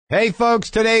Hey folks,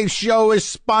 today's show is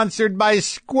sponsored by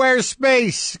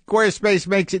Squarespace. Squarespace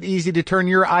makes it easy to turn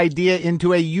your idea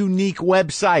into a unique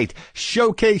website,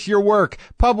 showcase your work,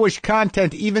 publish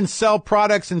content, even sell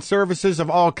products and services of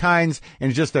all kinds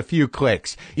in just a few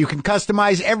clicks. You can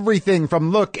customize everything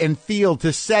from look and feel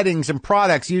to settings and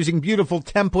products using beautiful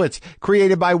templates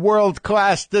created by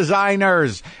world-class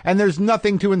designers. And there's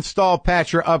nothing to install,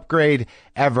 patch, or upgrade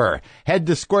ever. Head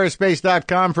to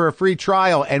squarespace.com for a free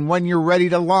trial, and when you're ready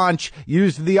to launch,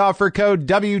 use the offer code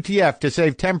WTF to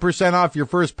save 10% off your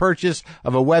first purchase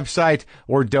of a website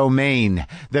or domain.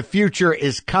 The future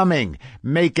is coming.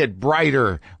 Make it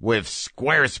brighter with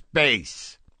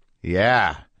Squarespace.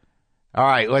 Yeah. All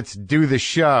right, let's do the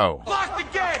show. Lock the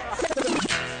gate!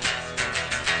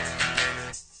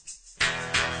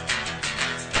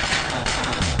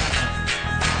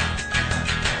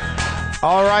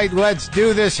 All right, let's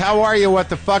do this. How are you, what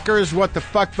the fuckers, what the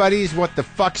fuck buddies, what the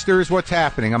fucksters, what's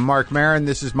happening? I'm Marc Maron.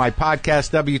 This is my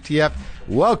podcast, WTF.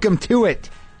 Welcome to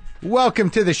it. Welcome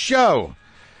to the show.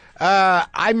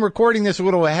 I'm recording this a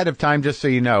little ahead of time, just so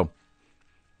you know,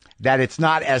 that it's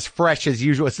not as fresh as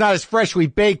usual. It's not as freshly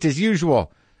baked as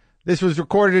usual. This was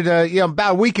recorded,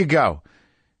 about a week ago,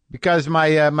 because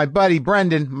my buddy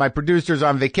Brendon, my producer's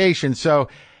on vacation. So,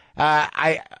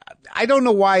 I don't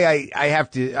know why I have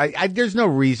to, there's no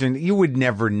reason. You would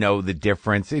never know the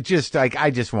difference. It's just like,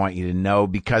 I just want you to know,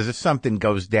 because if something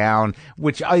goes down,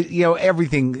 which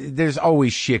everything, there's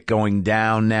always shit going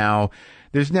down now.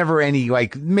 There's never any,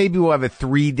 maybe we'll have a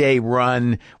 3-day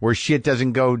run where shit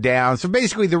doesn't go down. So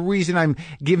basically the reason I'm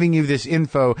giving you this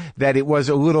info that it was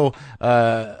a little,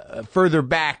 further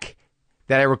back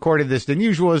that I recorded this than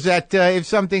usual is that, if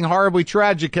something horribly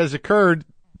tragic has occurred,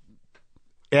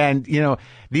 and,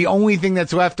 the only thing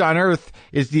that's left on earth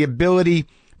is the ability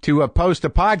to post a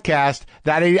podcast,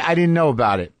 that I didn't know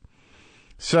about it.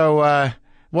 So,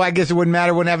 I guess it wouldn't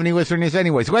matter. Wouldn't have any listeners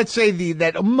anyways. Let's say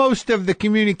that most of the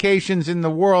communications in the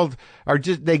world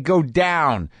they go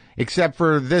down, except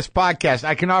for this podcast.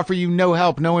 I can offer you no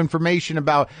help, no information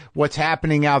about what's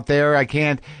happening out there. I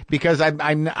can't, because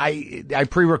I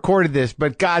pre-recorded this,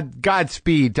 but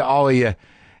Godspeed to all of you.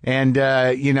 And,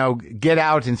 get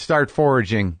out and start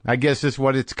foraging. I guess that's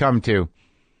what it's come to.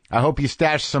 I hope you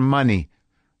stash some money,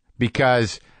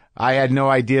 because I had no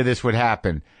idea this would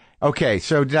happen. Okay,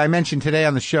 so did I mention today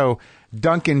on the show,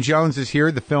 Duncan Jones is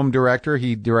here, the film director.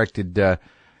 He directed, you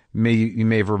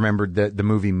may have remembered the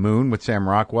movie Moon with Sam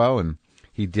Rockwell, and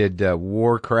he did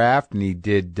Warcraft, and he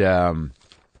did,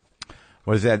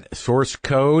 Source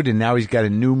Code, and now he's got a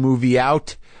new movie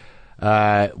out,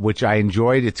 which I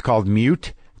enjoyed. It's called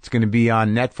Mute. It's going to be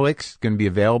on Netflix. It's going to be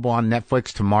available on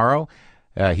Netflix tomorrow.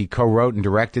 He co-wrote and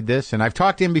directed this. And I've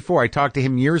talked to him before. I talked to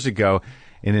him years ago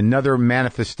in another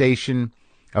manifestation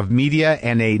of media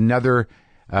and another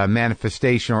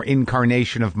manifestation or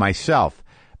incarnation of myself.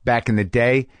 Back in the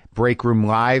day, Break Room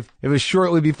Live. It was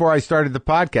shortly before I started the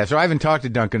podcast. So I haven't talked to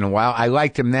Duncan in a while. I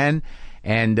liked him then,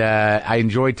 and I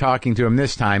enjoyed talking to him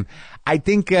this time. I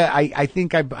think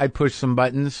I pushed some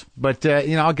buttons, but,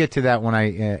 I'll get to that when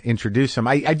I introduce him.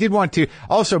 I did want to,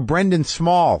 also, Brendon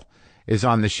Small is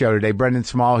on the show today. Brendon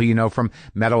Small, who you know from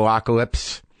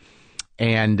Metalocalypse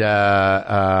and,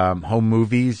 home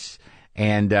movies,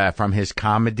 and, from his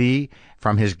comedy,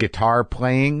 from his guitar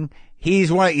playing. He's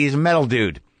a metal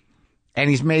dude, and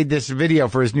he's made this video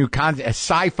for his new a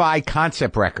sci-fi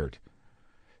concept record.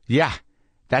 Yeah,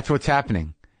 that's what's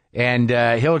happening. And,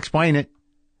 he'll explain it.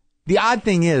 The odd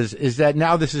thing is that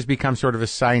now this has become sort of a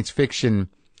science fiction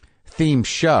themed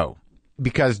show,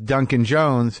 because Duncan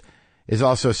Jones is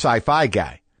also a sci-fi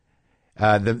guy.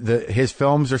 His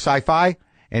films are sci-fi,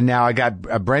 and now I got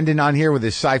Brendon on here with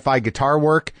his sci-fi guitar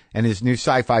work and his new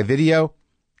sci-fi video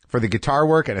for the guitar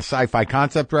work and a sci-fi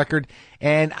concept record.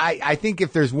 And I think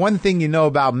if there's one thing you know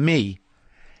about me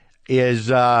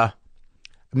is, I'm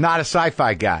not a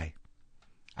sci-fi guy.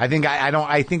 I think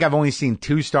I've only seen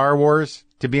 2 Star Wars.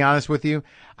 To be honest with you,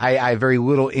 I have very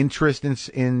little interest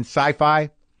in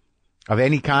sci-fi of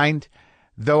any kind.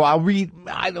 Though I'll read,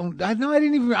 I don't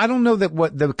know that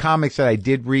what the comics that I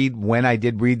did read, when I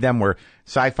did read them, were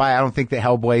sci-fi. I don't think that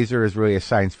Hellblazer is really a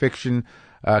science fiction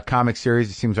comic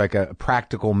series. It seems like a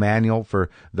practical manual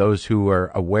for those who are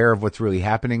aware of what's really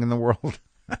happening in the world.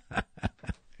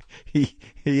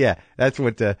 Yeah, that's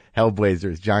what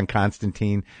Hellblazer is. John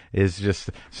Constantine is just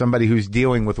somebody who's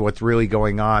dealing with what's really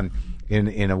going on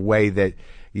in a way that,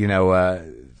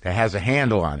 that has a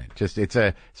handle on it. Just, it's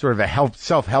a sort of a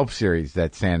self-help series,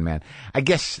 that Sandman. I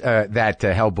guess, that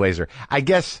Hellblazer. I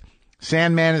guess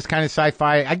Sandman is kind of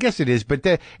sci-fi. I guess it is, but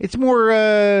it's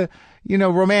more,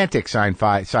 romantic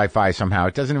sci-fi somehow.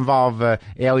 It doesn't involve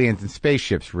aliens and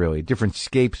spaceships, really. Different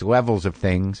scapes, levels of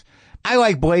things. I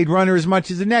like Blade Runner as much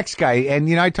as the next guy. And,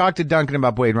 I talked to Duncan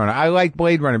about Blade Runner. I like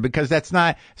Blade Runner because that's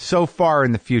not so far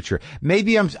in the future.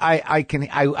 Maybe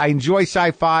I enjoy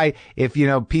sci-fi if,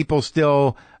 people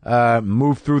still,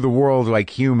 move through the world like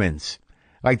humans.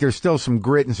 Like there's still some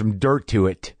grit and some dirt to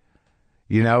it.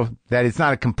 That it's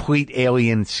not a complete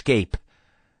alien scape.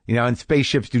 And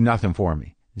spaceships do nothing for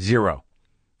me. Zero.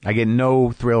 I get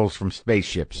no thrills from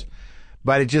spaceships.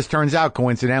 But it just turns out,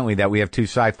 coincidentally, that we have two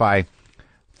sci-fi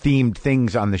themed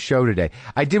things on the show today.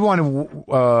 I did want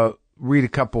to read a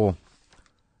couple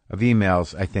of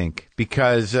emails, I think,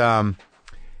 because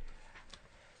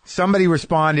somebody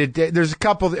responded. There's a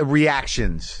couple of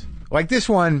reactions. Like this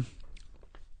one,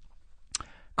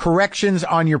 corrections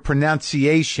on your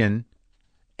pronunciation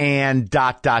and ...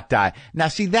 Now,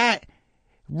 see that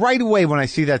right away when I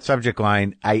see that subject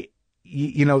line, the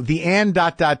and ...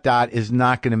 is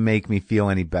not going to make me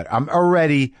feel any better. I'm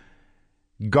already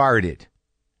guarded.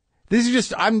 This is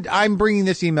just, I'm bringing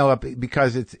this email up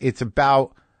because it's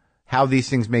about how these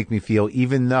things make me feel,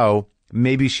 even though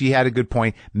maybe she had a good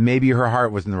point. Maybe her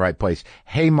heart was in the right place.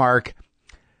 Hey, Mark,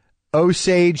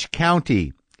 Osage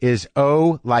County is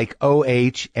O like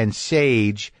OH and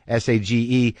sage,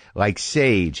 S-A-G-E, like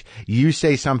sage. You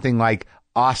say something like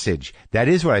Osage. That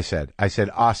is what I said. I said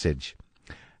Osage.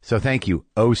 So thank you.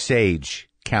 Osage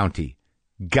County.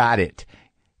 Got it.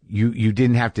 You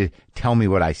didn't have to tell me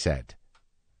what I said.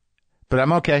 But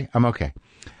I'm okay.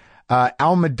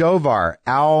 Almodovar.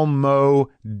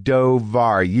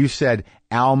 You said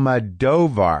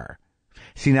Almodovar.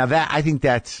 See, now I think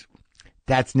that's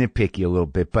nitpicky a little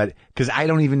bit, but because I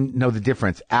don't even know the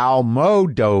difference.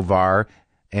 Almodovar,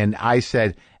 and I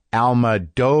said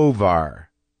Almodovar.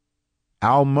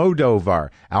 Almodovar.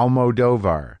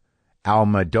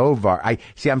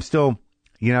 I'm still,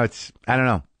 it's, I don't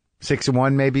know,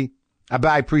 6-1 maybe. But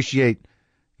I appreciate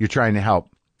you're trying to help.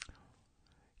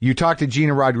 You talked to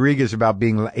Gina Rodriguez about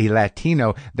being a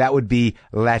Latino. That would be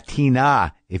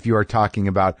Latina if you are talking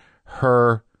about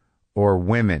her or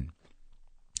women.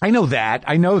 I know that.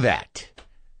 I know this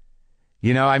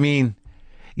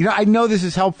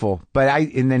is helpful, but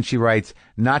and then she writes,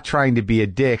 not trying to be a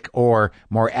dick or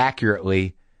more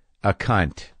accurately, a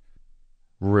cunt.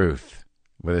 Ruth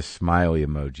with a smiley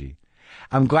emoji.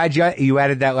 I'm glad you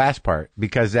added that last part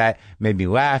because that made me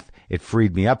laugh. It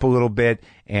freed me up a little bit.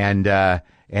 And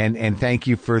thank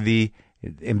you for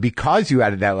and because you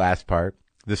added that last part,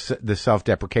 the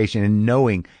self-deprecation and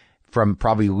knowing from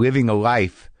probably living a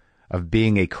life of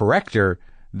being a corrector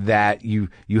that you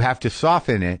have to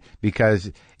soften it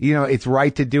because, it's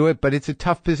right to do it, but it's a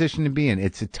tough position to be in.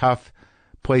 It's a tough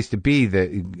place to be,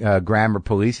 the grammar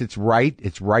police. It's right.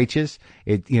 It's righteous.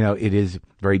 It is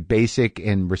very basic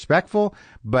and respectful,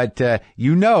 but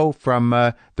from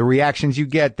the reactions you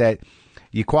get that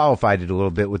you qualified it a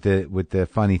little bit with the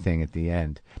funny thing at the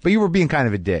end. But you were being kind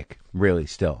of a dick, really,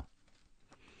 still.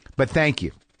 But thank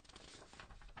you.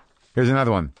 Here's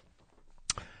another one.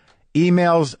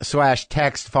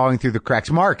 Emails/text falling through the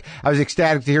cracks. Mark, I was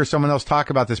ecstatic to hear someone else talk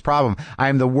about this problem. I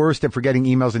am the worst at forgetting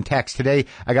emails and texts. Today,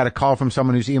 I got a call from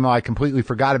someone whose email I completely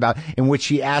forgot about, in which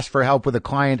she asked for help with a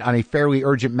client on a fairly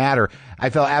urgent matter.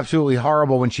 I felt absolutely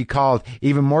horrible when she called,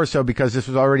 even more so because this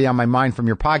was already on my mind from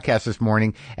your podcast this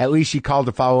morning. At least she called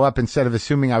to follow up instead of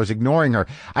assuming I was ignoring her.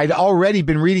 I'd already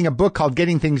been reading a book called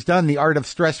Getting Things Done, The Art of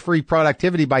Stress-Free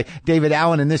Productivity by David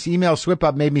Allen, and this email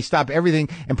slip-up made me stop everything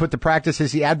and put the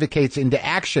practices he advocates into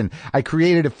action. I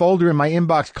created a folder in my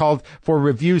inbox called for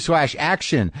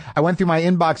review/action. I went through my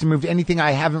inbox and moved anything I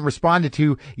haven't responded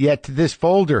to yet to this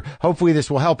folder. Hopefully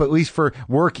this will help, at least for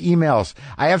work emails.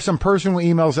 I have some personal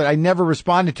emails that I never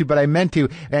responded to, but I meant to,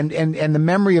 and the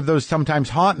memory of those sometimes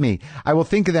haunt me. I will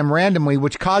think of them randomly,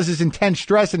 which causes intense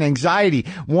stress and anxiety.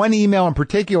 One email in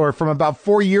particular from about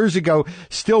 4 years ago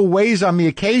still weighs on me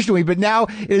occasionally, but now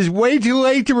it is way too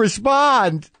late to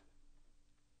respond.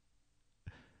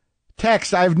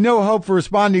 Text, I have no hope for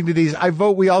responding to these. I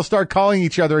vote we all start calling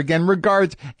each other again.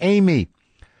 Regards, Amy.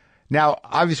 Now,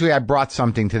 obviously I brought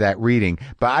something to that reading,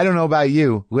 but I don't know about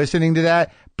you listening to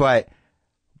that, but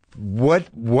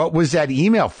what was that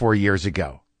email 4 years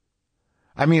ago?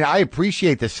 I mean, I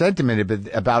appreciate the sentiment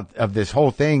of this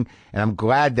whole thing, and I'm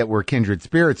glad that we're kindred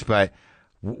spirits, but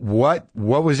what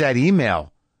was that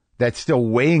email that's still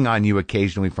weighing on you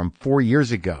occasionally from 4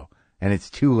 years ago, and it's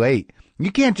too late?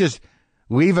 You can't just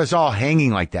leave us all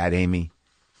hanging like that, Amy.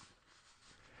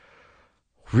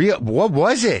 What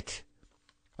was it?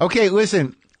 Okay,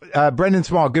 listen, Brendon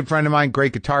Small, good friend of mine,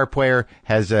 great guitar player,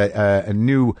 has a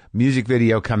new music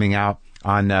video coming out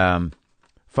on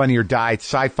Funny or Die. It's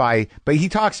sci-fi, but he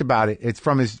talks about it. It's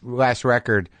from his last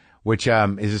record, which is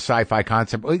a sci-fi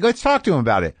concept. Let's talk to him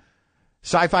about it.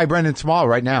 Sci-fi Brendon Small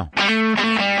right now.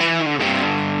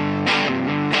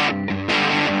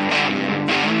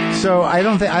 So I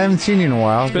haven't seen you in a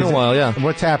while. It's been a while, yeah.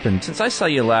 What's happened? Since I saw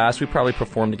you last, we probably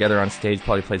performed together on stage,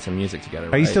 probably played some music together.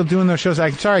 Are you still doing those shows?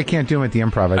 Sorry, I can't do them at the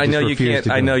Improv. I know you can't.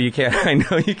 I know you can't. I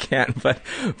know you can't. But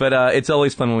it's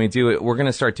always fun when we do it. We're going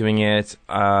to start doing it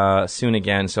soon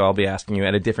again, so I'll be asking you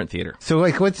at a different theater. So,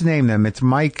 let's name them. It's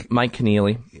Mike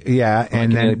Keneally. Yeah,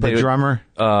 and then the drummer,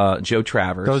 Joe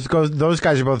Travers. Those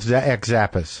guys are both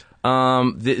ex-Zappas.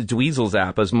 The Dweezil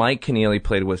Zappas. Mike Keneally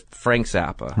played with Frank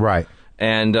Zappa. Right.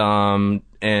 And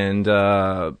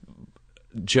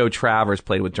Joe Travers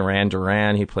played with Duran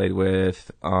Duran. He played with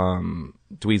Dweezil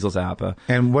Zappa.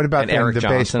 And what about Eric the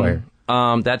bass player?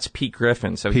 That's Pete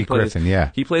Griffin. So Griffin, yeah.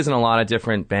 He plays in a lot of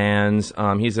different bands.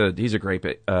 He's a great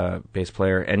bass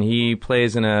player, and he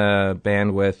plays in a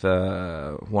band with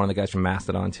one of the guys from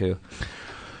Mastodon too.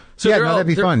 So yeah, that'd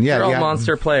be fun. Yeah, they're all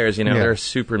monster players. They're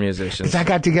super musicians. I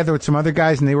got together with some other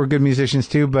guys, and they were good musicians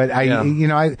too. But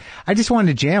I just wanted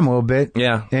to jam a little bit.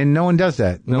 Yeah, and no one does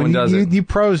that. No one does it. You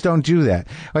pros don't do that.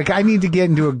 Like, I need to get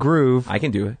into a groove. I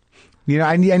can do it.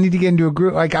 I need to get into a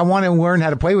groove. Like, I want to learn how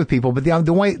to play with people, but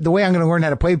the way I'm going to learn how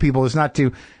to play with people is not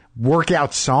to work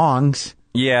out songs.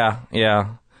 Yeah.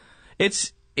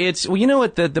 It's well, you know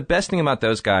what the best thing about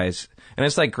those guys, and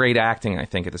it's like great acting, I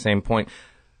think, at the same point.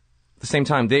 At the same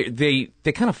time, they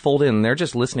kind of fold in. They're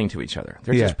just listening to each other.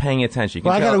 They're just paying attention.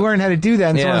 I got to learn how to do that,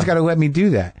 and someone's got to let me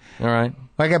do that. All right.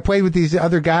 Like, I played with these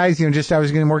other guys, I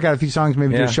was going to work out a few songs,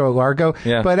 maybe do a show at Largo.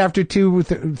 Yeah. But after two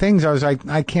things, I was like,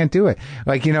 I can't do it.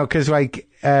 Like, because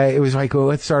it was like, well,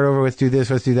 let's start over, let's do this,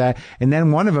 let's do that. And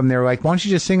then one of them, they were like, why don't you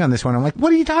just sing on this one? I'm like,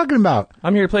 what are you talking about?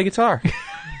 I'm here to play guitar.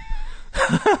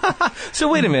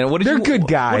 So wait a minute. They're good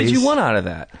guys. What did you want out of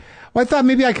that? Well, I thought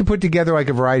maybe I could put together like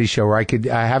a variety show where I could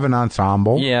have an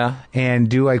ensemble, and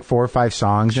do like 4 or 5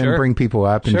 songs and bring people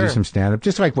up and do some stand up,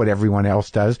 just like what everyone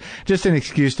else does. Just an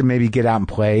excuse to maybe get out and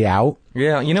play out.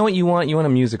 Yeah, you know what you want? You want a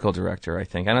musical director, I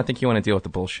think. I don't think you want to deal with the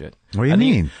bullshit. What do you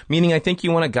mean? Meaning, I think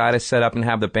you want a guy to set up and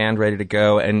have the band ready to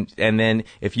go, and then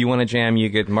if you want to jam, you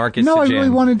get Marc to jam. No, I really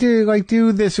wanted to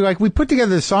do this. Like, we put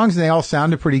together the songs and they all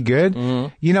sounded pretty good,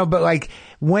 but like,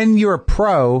 when you're a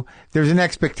pro, there's an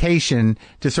expectation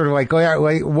to sort of like,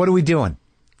 what are we doing?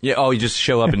 Yeah, you just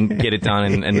show up and get it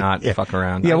done and not fuck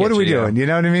around. Yeah, what are we doing? You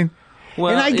know what I mean?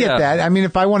 Well, and I get that. I mean,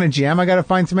 if I want to jam, I got to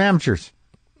find some amateurs.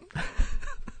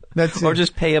 Or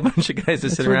just pay a bunch of guys to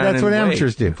sit around and that's what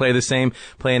amateurs do.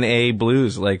 Play an A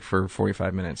blues like for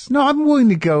 45 minutes. No, I'm willing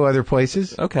to go other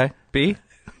places. Okay. B?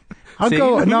 I'll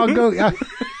go.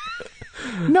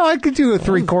 No, I could do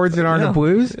 3 chords that aren't a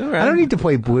blues. Right. I don't need to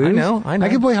play blues. I know. I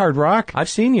can play hard rock. I've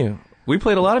seen you. We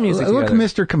played a lot of music Look, together.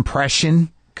 Mr.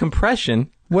 Compression.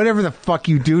 Compression? Whatever the fuck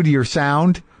you do to your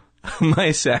sound.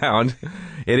 My sound.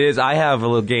 It is. I have a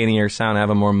little gainier sound. I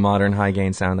have a more modern high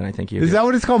gain sound than I think you do. Is that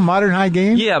what it's called, modern high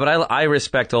gain? Yeah, but I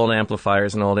respect old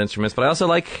amplifiers and old instruments, but I also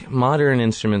like modern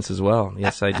instruments as well.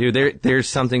 Yes, I do. There's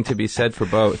something to be said for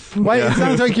both. Why? It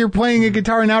sounds like you're playing a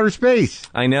guitar in outer space.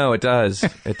 I know, it does.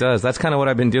 It does. That's kind of what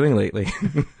I've been doing lately.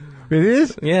 It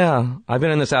is? Yeah. I've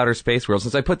been in this outer space world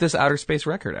since I put this outer space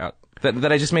record out.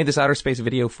 That I just made this outer space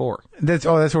video for. That's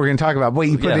what we're going to talk about.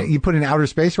 Wait, you put an outer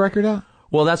space record out?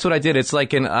 Well, that's what I did. It's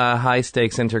like a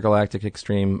high-stakes intergalactic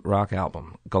extreme rock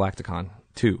album. Galacticon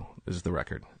 2 is the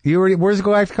record. Where's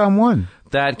Galacticon 1?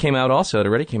 That came out also. It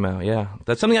already came out, yeah.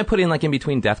 That's something I put in like in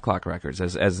between Death Clock records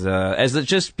as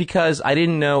just because I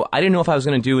didn't know if I was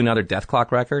going to do another Death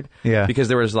Clock record. Yeah. Because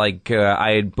there was like,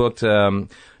 I had booked,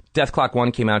 Death Clock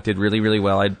 1 came out, did really, really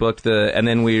well. I'd booked and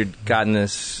then we'd gotten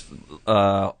this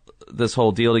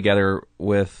whole deal together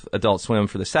with Adult Swim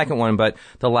for the second one, but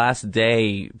the last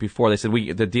day before they said,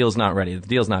 the deal's not ready. The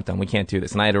deal's not done. We can't do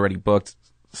this. And I had already booked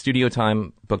studio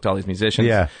time, booked all these musicians.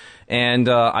 Yeah. And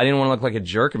I didn't want to look like a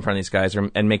jerk in front of these guys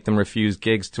and make them refuse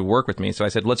gigs to work with me. So I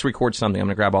said, let's record something. I'm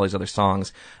going to grab all these other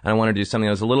songs. And I want to do something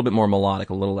that was a little bit more melodic,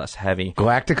 a little less heavy.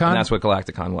 Galacticon? And that's what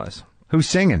Galacticon was. Who's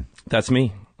singing? That's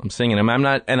me. I'm singing.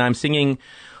 I'm singing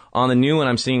on the new one.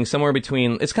 I'm singing somewhere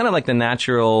between, it's kind of like the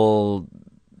natural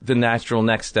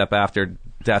next step after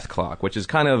Death Clock, which is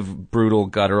kind of brutal,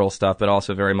 guttural stuff, but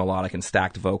also very melodic and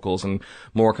stacked vocals and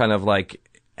more kind of like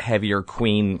heavier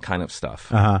Queen kind of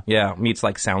stuff. Uh-huh. Yeah, meets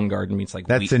like Soundgarden, meets like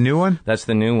That's the new one? That's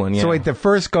the new one, yeah. So wait, the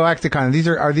first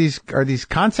Galacticon, are these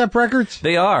concept records?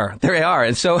 They are.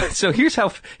 And so here's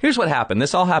what happened.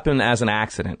 This all happened as an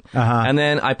accident. Uh-huh. And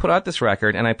then I put out this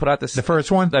record and I put out this... The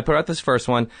first one? I put out this first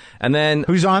one and then...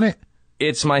 Who's on it?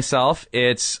 It's myself.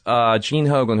 It's Gene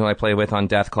Hoglan, who I play with on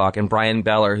Death Clock, and Brian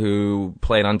Beller, who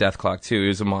played on Death Clock too.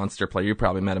 He's a monster player. You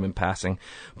probably met him in passing,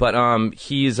 but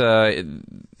he's a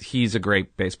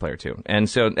great bass player too.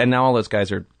 And now all those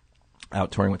guys are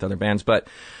out touring with other bands, but.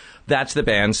 That's the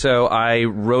band. So I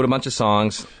wrote a bunch of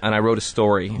songs, and I wrote a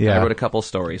story. Yeah. I wrote a couple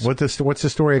stories. What's the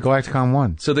story of Galacticon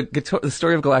 1? So the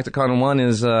story of Galacticon 1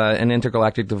 is an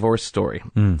intergalactic divorce story.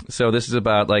 So this is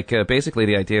about, basically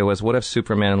the idea was, what if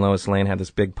Superman and Lois Lane had this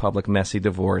big, public, messy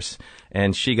divorce,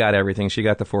 and she got everything. She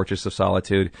got the Fortress of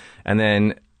Solitude,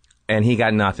 and he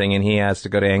got nothing, and he has to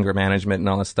go to anger management and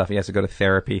all this stuff. He has to go to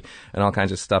therapy and all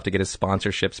kinds of stuff to get his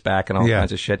sponsorships back and all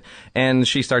kinds of shit. And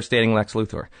she starts dating Lex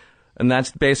Luthor. And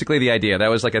that's basically the idea. That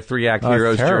was like a 3-act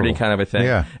hero's journey kind of a thing.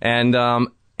 Yeah.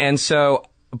 And so,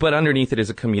 but underneath it is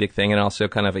a comedic thing and also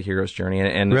kind of a hero's journey.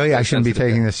 And really, I shouldn't be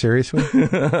taking this seriously?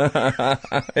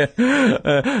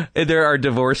 There are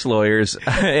divorce lawyers,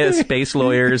 space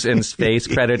lawyers, and space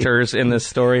predators in this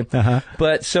story.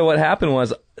 But so what happened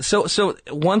was, so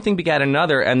one thing begat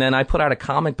another, and then I put out a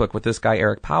comic book with this guy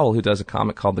Eric Powell, who does a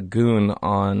comic called The Goon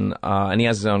and he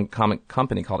has his own comic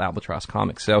company called Albatross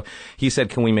Comics. So he said,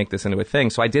 "Can we make this into a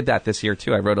thing?" So I did that this year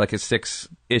too. I wrote like a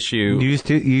 6-issue. You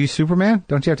use Superman?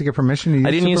 Don't you have to get permission to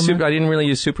use Superman? I didn't really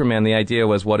use Superman. The idea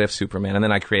was, what if Superman? And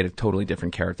then I created a totally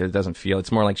different character. It doesn't feel.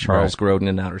 It's more like Charles Grodin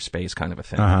in outer space kind of a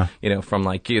thing. You know, from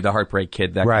like the Heartbreak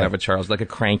Kid, that kind of a Charles, like a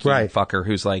cranky fucker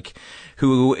who's like,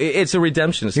 it's a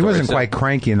redemption story. He wasn't quite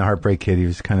cranky in the Heartbreak Kid. He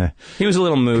was kind of. He was a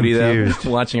little moody though,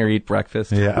 watching her eat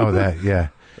breakfast. Yeah. Oh, that. Yeah.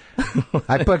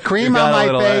 I put cream on my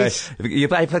face.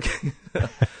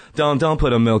 Don't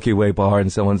put a Milky Way bar in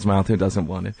someone's mouth who doesn't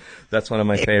want it. That's one of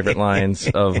my favorite lines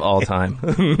of all time.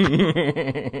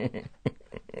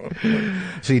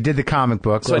 So you did the comic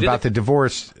book about the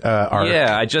divorce arc.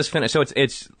 Yeah, I just finished. So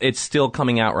it's still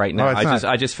coming out right now.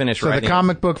 I just finished writing. So the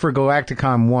comic book for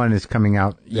Galacticon 1 is coming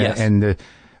out. Yes. And the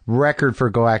record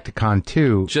for Galacticon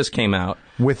 2 just came out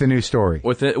with a new story.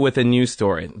 With a new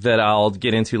story that I'll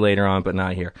get into later on, but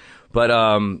not here. But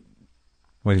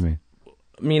what do you mean?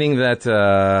 Meaning that you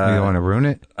don't want to ruin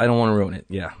it? I don't want to ruin it.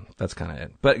 Yeah, that's kind of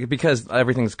it. But because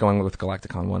everything's going with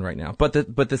Galacticon 1 right now. But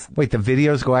this wait, the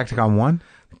video's Galacticon 1?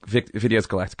 Video's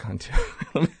Galacticon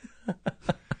 2.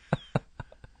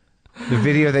 The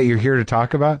video that you're here to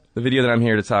talk about? The video that I'm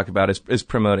here to talk about is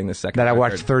promoting the second. That I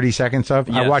watched 30 seconds of?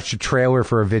 Yes. I watched a trailer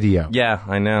for a video. Yeah,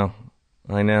 I know.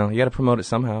 You got to promote it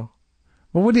somehow.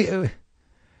 Well, what do you?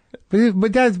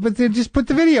 But just put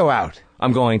the video out.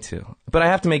 I'm going to. But I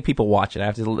have to make people watch it. I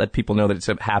have to let people know that it's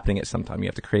happening at some time. You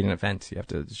have to create an event. You have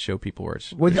to show people where it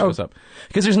shows up.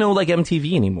 Because there's no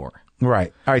MTV anymore.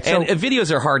 Right. All right. So, and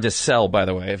videos are hard to sell, by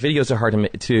the way. Videos are hard to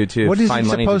what find money to do. What is it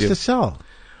supposed to sell?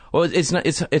 Well, it's not.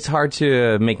 It's hard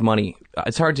to make money.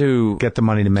 It's hard to get the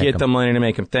money to make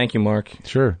them. Thank you, Mark.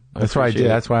 Sure. That's why I did.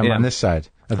 That's why I'm on this side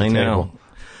of the table.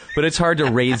 But it's hard to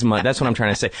raise money. That's what I'm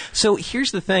trying to say. So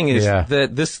here's the thing: is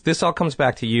that this all comes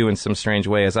back to you in some strange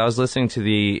way. As I was listening to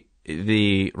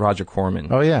the Roger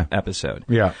Corman episode.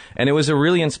 Yeah. And it was a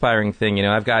really inspiring thing. You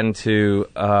know, I've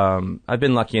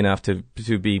been lucky enough to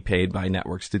be paid by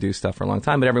networks to do stuff for a long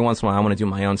time, but every once in a while I want to do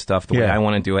my own stuff the way I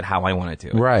want to do it, how I want to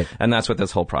do it. Right. And that's what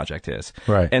this whole project is.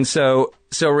 Right. And so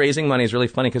raising money is really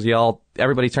funny because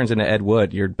everybody turns into Ed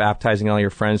Wood. You're baptizing all your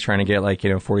friends trying to get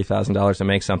 $40,000 to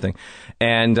make something.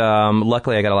 And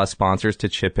luckily I got a lot of sponsors to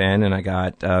chip in, and I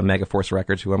got Megaforce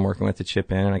Records, who I'm working with, to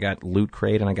chip in, and I got Loot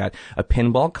Crate, and I got a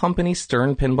pinball company,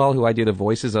 Stern Pinball, who I do the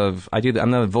voices of.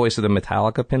 I'm the voice of the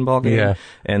Metallica pinball game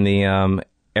and the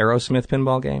Aerosmith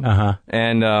pinball game.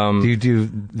 And do you do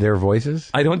their voices?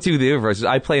 I don't do their voices.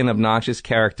 I play an obnoxious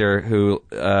character who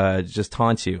just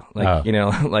taunts you,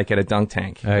 like at a dunk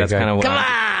tank. That's kind of what. Come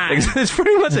on! It's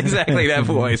pretty much exactly that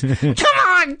voice. Come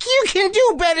on, you can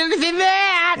do better than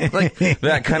that. Like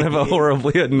that kind of a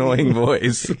horribly annoying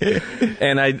voice.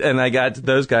 And I got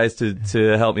those guys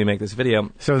to help me make this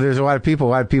video. So there's a lot of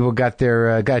people got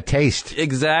their got taste.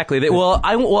 Exactly.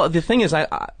 The thing is,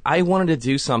 I wanted to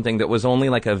do something that was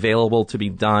only available to be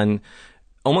done.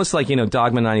 Almost like,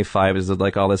 Dogma 95 is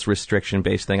like all this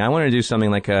restriction-based thing. I wanted to do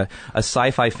something like a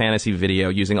sci-fi fantasy video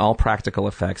using all practical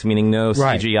effects, meaning no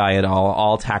CGI at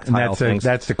all tactile things.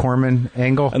 That's the Corman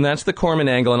angle? And that's the Corman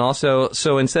angle. And also,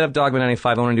 so instead of Dogma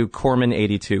 95, I want to do Corman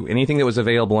 82. Anything that was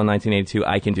available in 1982,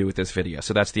 I can do with this video.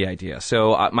 So that's the idea.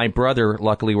 So my brother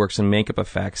luckily works in makeup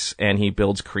effects, and he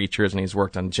builds creatures, and he's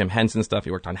worked on Jim Henson stuff.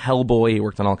 He worked on Hellboy. He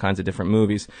worked on all kinds of different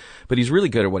movies. But he's really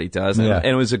good at what he does. And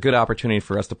it was a good opportunity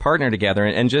for us to partner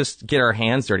together and just get our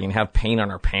hands dirty and have paint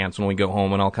on our pants when we go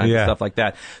home and all kinds of stuff like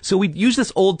that. So we use this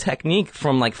old technique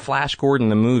from Flash Gordon,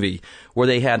 the movie, where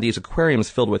they had these aquariums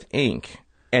filled with ink.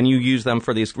 and you use them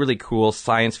for these really cool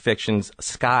science fiction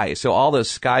skies. So all those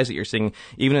skies that you're seeing,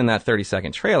 even in that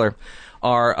 30-second trailer,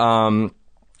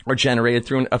 are generated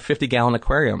through a 50-gallon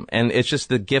aquarium. And it's just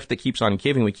the gift that keeps on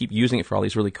giving. We keep using it for all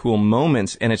these really cool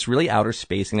moments, and it's really outer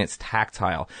space, and it's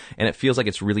tactile, and it feels like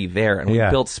it's really there. And we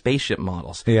built spaceship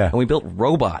models, and we built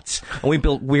robots, and we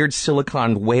built weird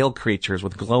silicon whale creatures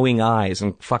with glowing eyes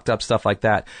and fucked up stuff like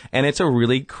that. And it's a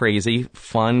really crazy,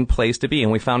 fun place to be.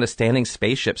 And we found a standing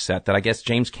spaceship set that I guess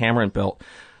James Cameron built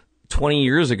 20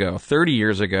 years ago, 30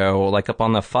 years ago, like up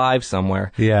on the 5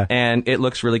 somewhere. Yeah. And it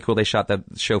looks really cool. They shot that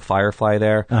show Firefly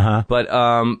there.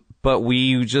 But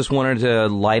we just wanted to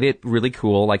light it really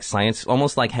cool, like science,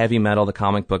 almost like Heavy Metal, the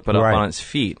comic book, but up on its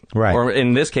feet. Right. Or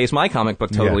in this case, my comic book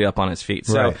totally up on its feet.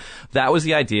 So that was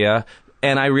the idea.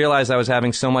 And I realized I was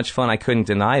having so much fun, I couldn't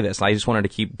deny this. I just wanted to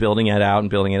keep building it out and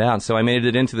building it out. And so I made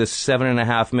it into this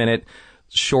 7.5-minute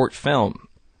short film,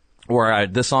 where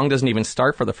the song doesn't even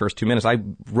start for the first 2 minutes. I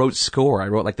wrote score. I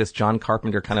wrote like this John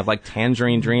Carpenter kind of like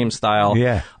Tangerine Dream style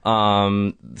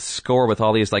score with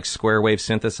all these like square wave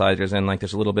synthesizers, and like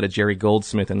there's a little bit of Jerry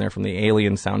Goldsmith in there from the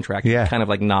Alien soundtrack. Yeah. Kind of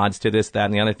like nods to this, that,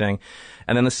 and the other thing.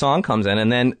 And then the song comes in,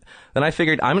 and then I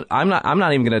figured I'm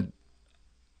not even gonna.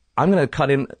 I'm going to cut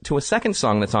into a second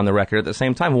song that's on the record at the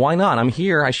same time. Why not? I'm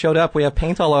here. I showed up. We have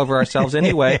paint all over ourselves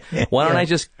anyway. Why don't I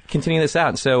just continue this out?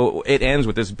 And so it ends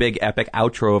with this big epic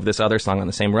outro of this other song on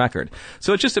the same record.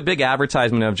 So it's just a big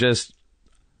advertisement of just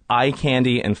eye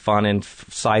candy and fun and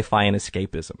sci-fi and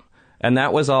escapism. And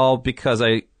that was all because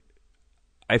I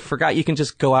forgot you can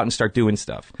just go out and start doing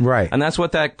stuff. Right. And that's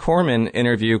what that Corman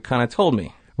interview kind of told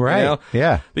me. Right. You know?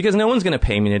 Yeah. Because no one's going to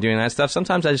pay me to doing that stuff.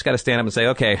 Sometimes I just got to stand up and say,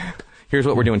 okay, here's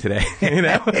what we're doing today. You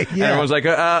know? And everyone's like,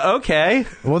 okay.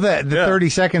 Well, the 30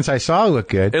 seconds I saw looked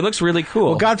good. It looks really cool.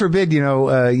 Well, God forbid, you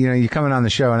coming on the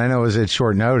show, and I know it was at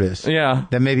short notice. Yeah.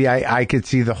 That maybe I could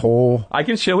see the whole. I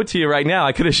can show it to you right now.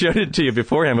 I could have showed it to you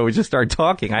beforehand, but we just started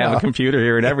talking. I have a computer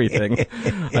here and everything.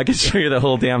 I can show you the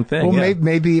whole damn thing. Well,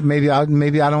 maybe I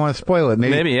don't want to spoil it.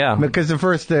 Maybe, yeah. Because the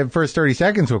first 30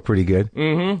 seconds look pretty good.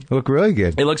 Mm-hmm. Look really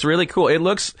good. It looks really cool.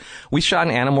 We shot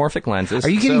in anamorphic lenses. Are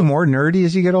you getting more nerdy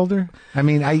as you get older? I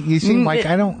mean, you seem like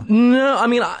I don't. No, I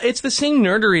mean, it's the same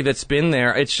nerdery that's been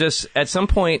there. It's just, at some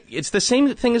point, it's the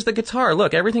same thing as the guitar.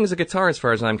 Look, everything is a guitar as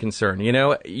far as I'm concerned. You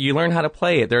know, you learn how to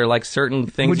play it. There are like certain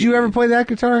things. Would you ever play that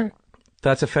guitar?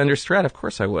 That's a Fender Strat. Of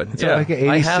course I would. It's like an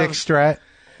 86 Strat,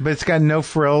 but it's got no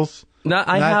frills. No,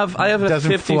 I have a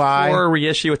 54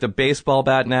 reissue with a baseball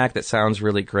bat neck that sounds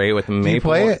really great with maple. Do you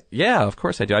play it? Yeah, of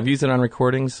course I do. I've used it on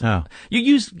recordings. Oh.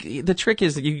 The trick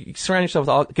is that you surround yourself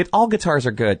with all guitars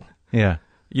are good. Yeah.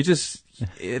 You just,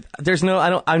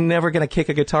 I'm never going to kick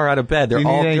a guitar out of bed. They're all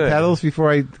good. Do you need any pedals before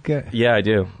I get? Yeah, I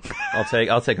do.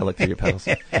 I'll take a look through your pedals.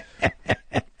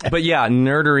 But yeah,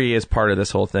 nerdery is part of this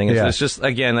whole thing. It's just,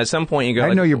 again, at some point you go.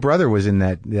 I know your brother was in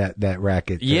that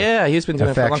racket. Yeah, he's been doing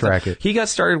it for a long time. Racket. He got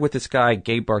started with this guy,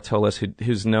 Gabe Bartolos,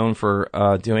 who's known for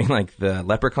doing like the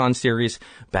Leprechaun series,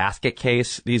 Basket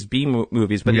Case, these B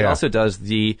movies, but he also does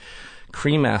the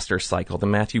Cremaster cycle, the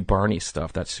Matthew Barney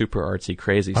stuff, that super artsy,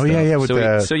 crazy stuff.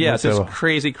 Oh, yeah. It's this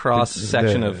crazy cross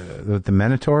section of the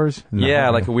Minotaurs? Yeah,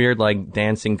 like weird, like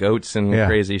dancing goats and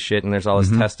crazy shit, and there's all this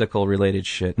testicle related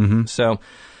shit. Mm-hmm.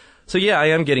 So yeah, I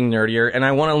am getting nerdier, and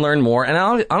I want to learn more.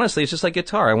 And honestly, it's just like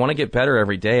guitar. I want to get better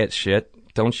every day at shit.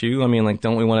 Don't you? I mean, like,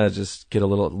 don't we want to just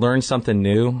learn something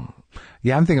new?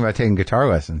 Yeah, I'm thinking about taking guitar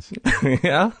lessons.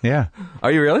 Yeah? Yeah.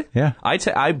 Are you really? Yeah.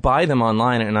 I buy them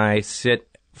online, and I sit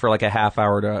for like a half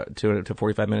hour to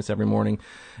 45 minutes every morning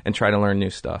and try to learn new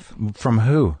stuff. From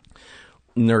who?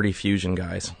 Nerdy fusion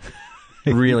guys.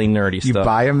 Really nerdy stuff. You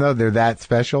buy them, though? They're that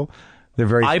special? They're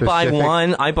very specific?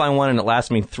 I buy one and it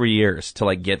lasts me 3 years to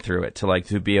like get through it,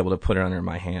 to be able to put it under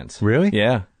my hands. Really?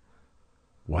 Yeah.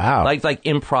 Wow. Like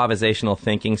improvisational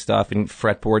thinking stuff and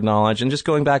fretboard knowledge and just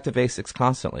going back to basics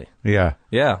constantly. Yeah.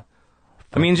 Yeah.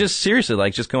 I mean, just seriously,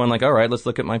 like just going like, all right, let's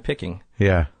look at my picking.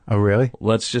 Yeah. Oh, really?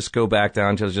 Let's just go back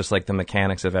down to just like the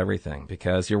mechanics of everything,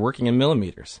 because you're working in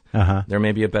millimeters. Uh-huh. There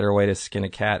may be a better way to skin a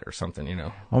cat or something, you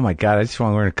know. Oh my God, I just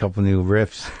want to learn a couple new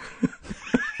riffs.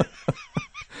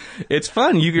 It's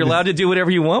fun. You're allowed to do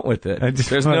whatever you want with it.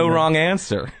 There's no wrong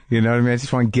answer. You know what I mean? I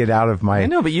just want to get out of my... I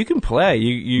know, but you can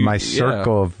play. My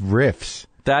circle of riffs.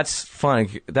 That's fun.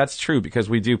 That's true, because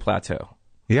we do plateau.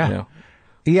 Yeah. You know?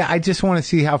 Yeah, I just want to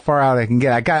see how far out I can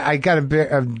get. I got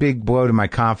a big blow to my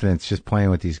confidence just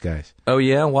playing with these guys. Oh,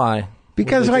 yeah? Why?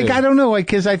 Because, I don't know,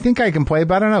 because I think I can play,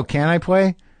 but I don't know. Can I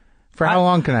play? For how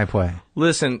long can I play?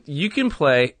 Listen, you can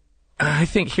play... I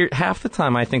think here half the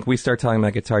time I think we start talking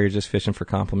about guitar, you're just fishing for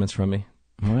compliments from me.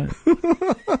 What?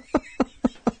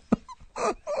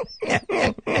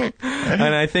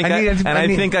 And I think I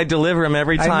think I deliver them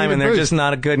every time, and they're just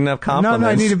not a good enough compliments. No,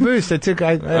 I need a boost.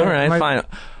 All right, fine.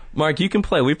 Mark, you can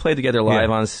play. We played together live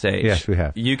on stage. Yes, we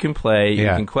have. You can play. You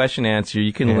can question answer.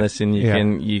 You can listen.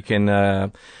 You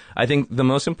can. I think the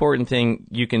most important thing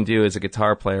you can do as a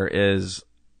guitar player is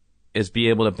be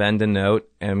able to bend a note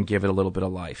and give it a little bit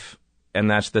of life. And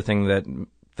that's the thing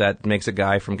that makes a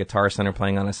guy from Guitar Center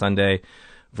playing on a Sunday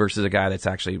versus a guy that's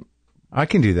actually... I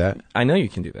can do that. I know you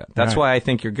can do that. That's why I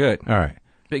think you're good. All right.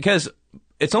 Because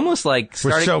it's almost like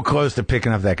we're so close to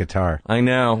picking up that guitar. I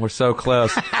know. We're so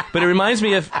close. But it reminds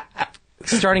me of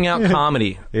starting out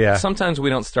comedy. Yeah. Sometimes we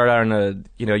don't start out in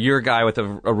you're a guy with a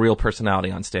real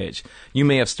personality on stage. You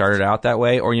may have started out that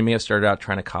way, or you may have started out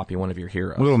trying to copy one of your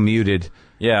heroes. A little muted.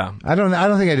 Yeah. I don't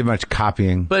think I did much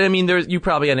copying. But I mean, you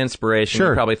probably had inspiration. Sure.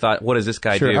 You probably thought, what does this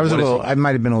guy do? I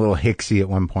might have been a little hicksy at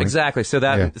one point. Exactly. So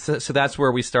that's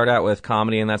where we start out with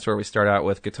comedy, and that's where we start out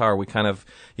with guitar. You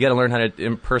got to learn how to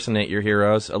impersonate your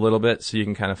heroes a little bit so you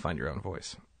can kind of find your own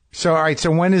voice. So, all right. So,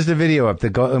 when is the video up?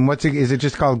 Is it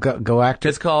just called Galactic?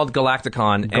 It's called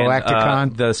Galacticon. Galacticon.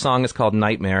 And, the song is called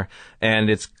Nightmare, and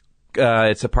it's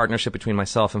a partnership between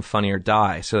myself and Funny or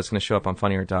Die. So it's going to show up on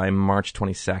Funny or Die March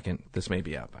 22nd. This may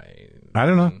be out by... I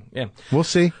don't know. Yeah. We'll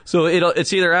see. So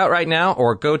it's either out right now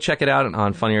or go check it out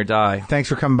on Funny or Die. Thanks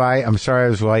for coming by. I'm sorry I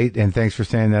was late, and thanks for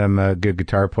saying that I'm a good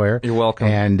guitar player. You're welcome.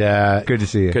 And good to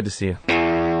see you. Good to see you.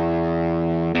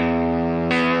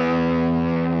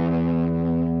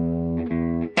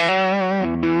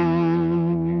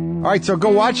 All right, so go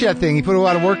watch that thing. He put a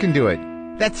lot of work into it.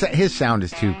 His sound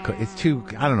is too,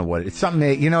 I don't know what, it's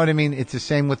something, you know what I mean? It's the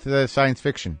same with the science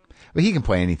fiction. But he can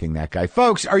play anything, that guy.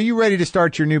 Folks, are you ready to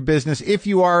start your new business? If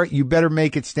you are, you better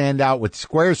make it stand out with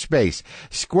Squarespace.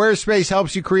 Squarespace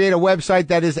helps you create a website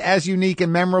that is as unique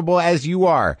and memorable as you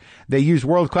are. They use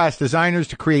world-class designers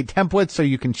to create templates so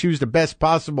you can choose the best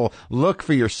possible look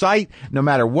for your site, no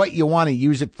matter what you want to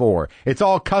use it for. It's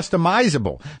all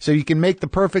customizable, so you can make the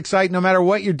perfect site no matter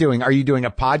what you're doing. Are you doing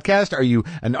a podcast? Are you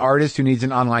an artist who needs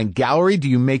an online gallery? Do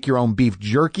you make your own beef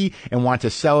jerky and want to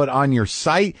sell it on your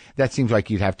site? That seems like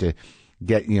you'd have to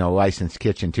get, licensed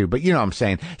kitchen too. But you know what I'm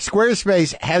saying.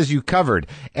 Squarespace has you covered.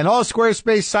 And all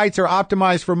Squarespace sites are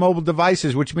optimized for mobile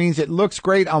devices, which means it looks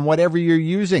great on whatever you're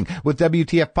using. With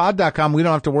WTFpod.com, we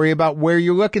don't have to worry about where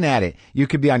you're looking at it. You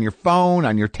could be on your phone,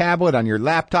 on your tablet, on your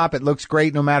laptop. It looks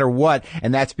great no matter what.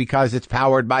 And that's because it's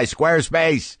powered by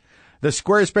Squarespace. The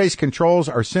Squarespace controls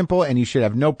are simple, and you should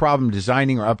have no problem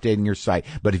designing or updating your site.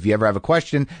 But if you ever have a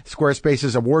question,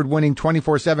 Squarespace's award-winning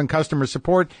 24/7 customer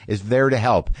support is there to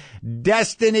help.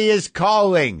 Destiny is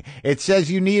calling. It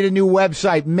says you need a new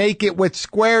website. Make it with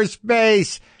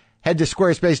Squarespace. Head to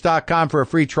squarespace.com for a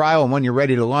free trial, and when you're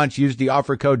ready to launch, use the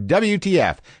offer code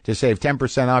WTF to save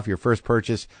 10% off your first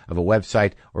purchase of a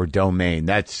website or domain.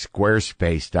 That's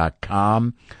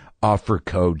squarespace.com, offer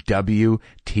code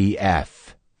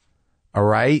WTF. All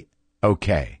right?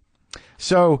 Okay.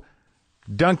 So,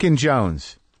 Duncan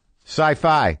Jones,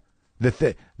 sci-fi.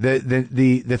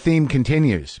 The theme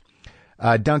continues.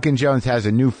 Duncan Jones has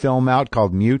a new film out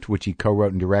called Mute, which he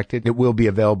co-wrote and directed. It will be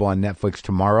available on Netflix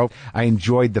tomorrow. I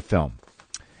enjoyed the film,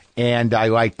 and I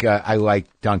like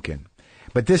Duncan.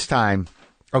 But this time,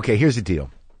 okay, here's the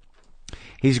deal.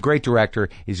 He's a great director.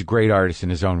 He's a great artist in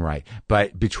his own right.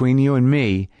 But between you and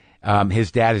me,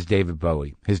 his dad is David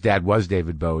Bowie. His dad was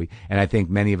David Bowie, and I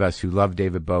think many of us who love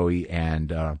David Bowie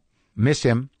and miss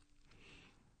him,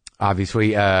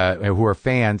 obviously, who are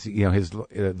fans,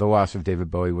 the loss of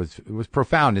David Bowie was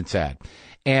profound and sad.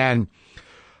 And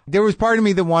there was part of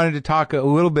me that wanted to talk a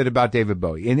little bit about David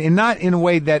Bowie, and not in a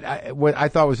way that what I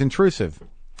thought was intrusive.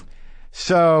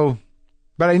 So,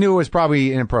 but I knew it was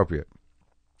probably inappropriate.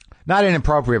 Not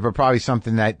inappropriate, but probably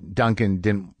something that Duncan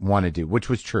didn't want to do, which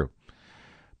was true.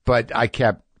 But I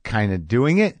kept kind of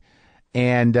doing it,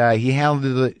 and he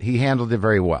handled it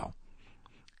very well.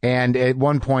 And at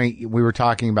one point, we were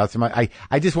talking about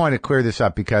I just wanted to clear this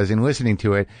up because in listening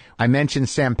to it, I mentioned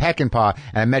Sam Peckinpah,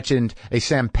 and I mentioned a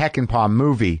Sam Peckinpah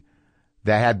movie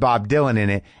that had Bob Dylan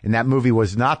in it, and that movie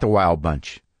was not The Wild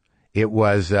Bunch. It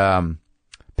was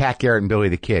Pat Garrett and Billy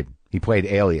the Kid. He played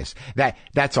Alias.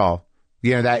 That's all.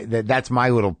 That's my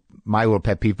little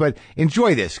pet peeve. But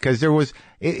enjoy this because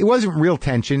it wasn't real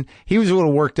tension. He was a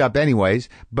little worked up anyways,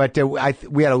 but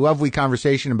we had a lovely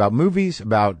conversation about movies,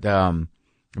 about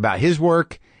his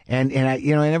work, and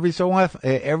every so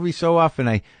often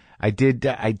I did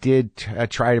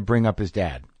try to bring up his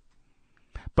dad.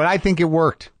 But I think it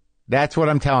worked. That's what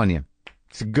I'm telling you.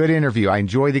 It's a good interview. I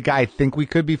enjoy the guy. I think we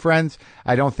could be friends.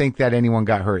 I don't think that anyone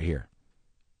got hurt here.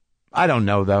 I don't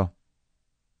know though.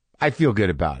 I feel good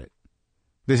about it.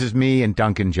 This is me and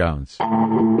Duncan Jones.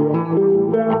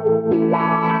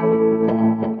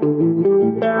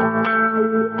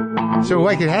 So,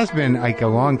 like, it has been, like, a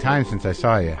long time since I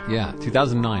saw you. Yeah,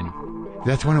 2009.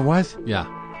 That's when it was? Yeah.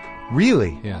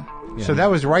 Really? Yeah. So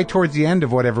that was right towards the end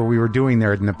of whatever we were doing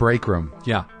there in the break room.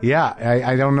 Yeah. Yeah,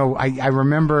 I don't know. I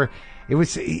remember... It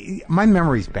was, my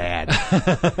memory's bad.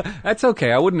 That's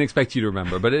okay. I wouldn't expect you to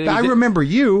remember, but I remember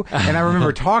you, and I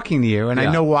remember talking to you, and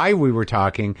I know why we were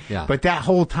talking. Yeah. But that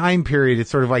whole time period, it's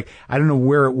sort of like, I don't know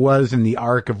where it was in the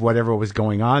arc of whatever was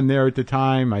going on there at the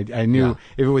time. I knew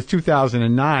if it was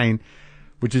 2009,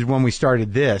 which is when we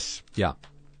started this. Yeah.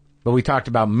 But we talked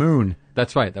about Moon.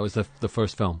 That's right. That was the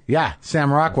first film. Yeah,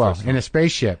 Sam Rockwell in a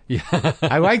spaceship. Yeah.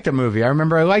 I liked the movie. I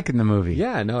remember liking the movie.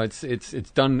 Yeah, no, it's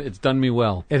done me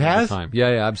well. It has? Time.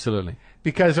 Yeah, absolutely.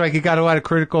 Because like it got a lot of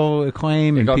critical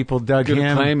acclaim and people dug good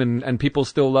him. Acclaim and people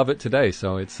still love it today.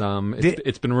 So it's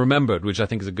been remembered, which I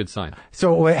think is a good sign.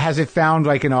 So has it found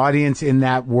like an audience in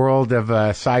that world of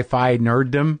sci-fi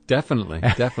nerddom? Definitely.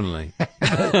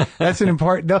 That's an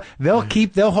important.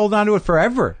 They'll hold on to it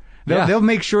forever. They'll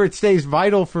make sure it stays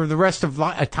vital for the rest of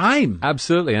time.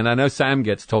 Absolutely. And I know Sam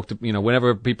gets talked to,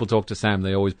 whenever people talk to Sam,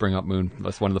 they always bring up Moon.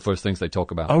 That's one of the first things they talk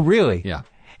about. Oh, really? Yeah.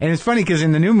 And it's funny because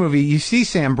in the new movie, you see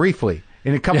Sam briefly.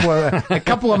 In a couple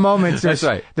of moments, That's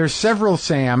right. There's several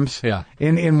Sams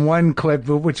in one clip,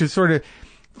 which is sort of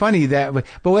funny that. But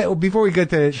before we get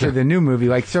to the new movie,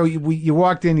 like so, you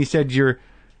walked in, you said you're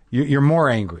more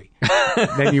angry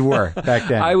than you were back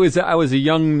then. I was a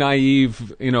young,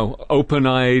 naive,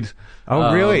 open-eyed.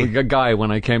 Really? Guy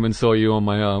when I came and saw you on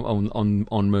my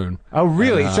on Moon. Oh,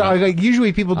 really? So like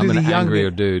usually people do I'm the an young angrier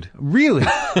dude. Really?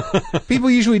 People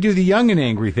usually do the young and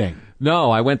angry thing.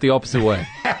 No, I went the opposite way.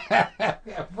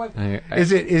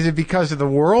 Is it because of the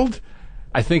world?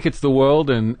 I think it's the world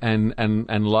and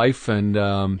life and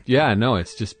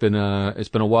it's just been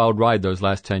a wild ride those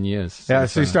last 10 years. Yeah,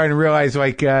 so you're starting to realize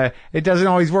like it doesn't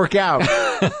always work out.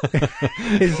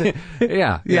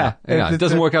 It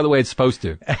doesn't work out the way it's supposed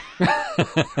to.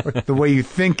 The way you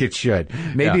think it should.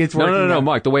 Maybe it's working. No,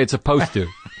 Mark. The way it's supposed to.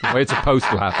 The way it's supposed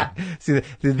to happen. See,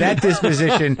 that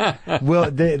disposition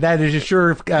that is a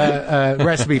sure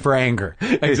recipe for anger.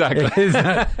 Exactly.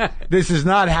 This is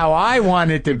not how I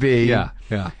want it to be. Yeah.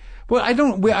 Well, I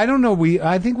don't know.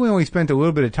 I think we only spent a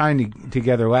little bit of time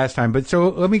together last time. But so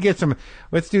let me get some.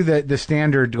 Let's do the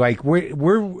standard. Like, where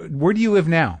do you live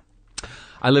now?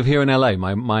 I live here in L.A.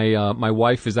 My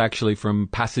wife is actually from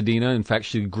Pasadena. In fact,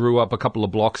 she grew up a couple of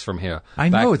blocks from here. I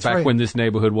know it's back right. when this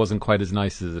neighborhood wasn't quite as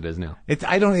nice as it is now. It's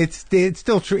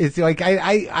still true. It's like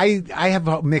I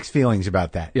have mixed feelings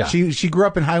about that. Yeah. She grew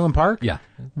up in Highland Park. Yeah.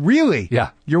 Really? Yeah.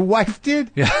 Your wife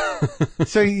did? Yeah.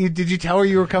 So did you tell her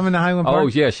you were coming to Highland Park? Oh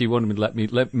yeah, she wanted me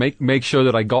to make sure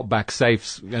that I got back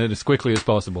safe as quickly as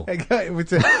possible.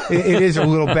 It is a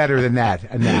little better than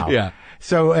that now. Yeah.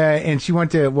 So, and she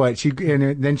went to what?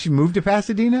 Then she moved to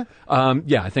Pasadena?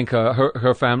 Yeah, I think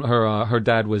her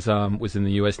dad was in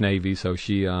the U.S. Navy, so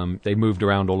they moved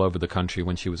around all over the country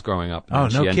when she was growing up. Oh,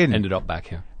 no kidding. Ended up back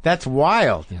here. That's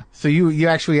wild. Yeah. So you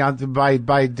actually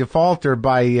by default or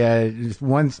by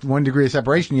one degree of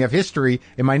separation, you have history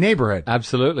in my neighborhood.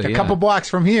 Absolutely. A couple blocks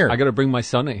from here. I got to bring my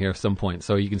son in here at some point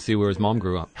so you can see where his mom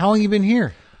grew up. How long you been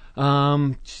here?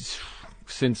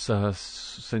 Since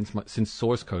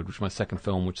Source Code, which was my second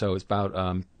film, which was about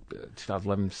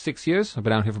 2011, 6 years. I've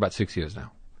been out here for about 6 years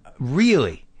now.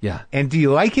 Really? Yeah. And do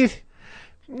you like it?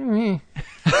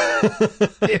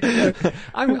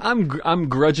 I'm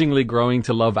grudgingly growing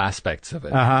to love aspects of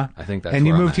it. Uh-huh. I think that's. And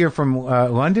you where moved here from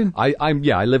London? I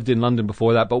lived in London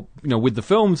before that, but with the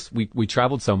films, we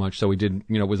traveled so much. So we did.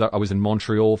 I was in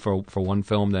Montreal for one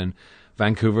film, then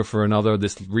Vancouver for another.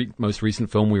 This most recent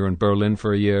film, we were in Berlin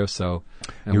for a year. So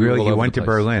you went to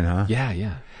Berlin, huh?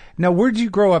 Yeah. Now, where did you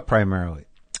grow up primarily?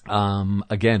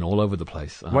 Again, all over the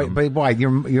place. But why?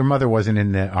 Your mother wasn't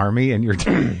in the army, and your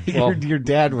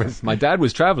dad was. My dad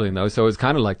was traveling though, so it's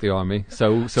kind of like the army.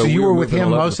 So you were with him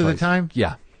most of the time.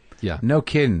 Yeah. No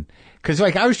kidding. Because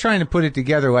I was trying to put it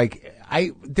together.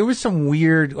 There was some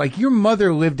weird. Your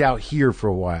mother lived out here for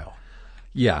a while.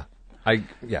 Yeah.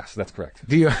 Yes, that's correct.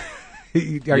 Do you?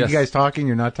 Are you guys talking?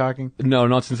 You're not talking? No,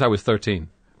 not since I was 13.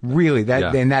 Really?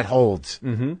 And that holds.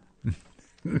 Mm-hmm.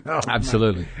 No,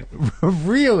 absolutely.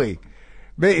 Really?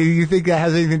 But you think that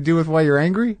has anything to do with why you're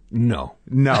angry? No.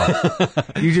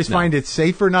 You just find it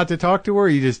safer not to talk to her? Or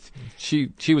you just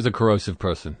she was a corrosive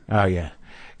person. Oh yeah.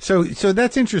 So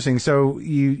that's interesting. So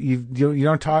you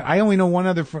don't talk. I only know one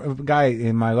other guy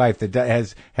in my life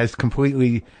that has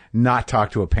completely not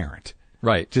talked to a parent.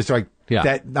 Right. Just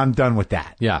that. I'm done with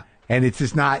that. Yeah. And it's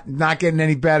just not getting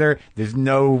any better. There's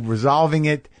no resolving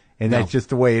it. and that's just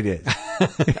the way it is.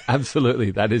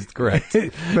 Absolutely, that is correct.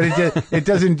 But it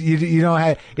doesn't. You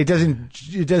know, it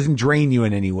doesn't drain you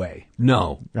in any way.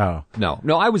 No. Oh.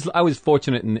 No. I was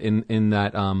fortunate in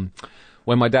that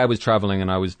when my dad was traveling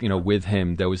and I was with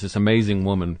him, there was this amazing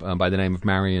woman by the name of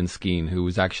Marion Skeen who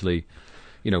was actually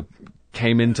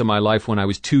came into my life when I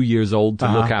was 2 years old to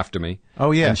look after me.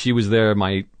 Oh yeah, and she was there.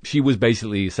 She was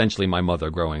basically essentially my mother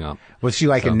growing up. Was she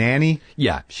like a nanny?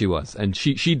 Yeah, she was, and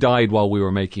she died while we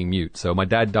were making Mute. So my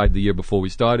dad died the year before we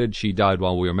started. She died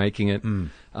while we were making it.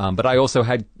 But I also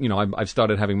had I've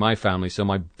started having my family. So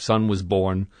my son was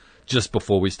born just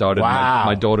before we started. Wow.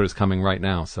 My daughter's coming right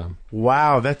now. So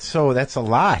wow, that's a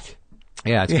lot.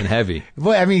 Yeah, it's been heavy.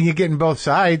 Well, I mean, you're getting both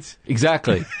sides.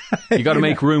 Exactly. You got to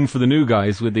make room for the new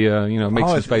guys with the, make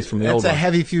some space from the old ones. That's a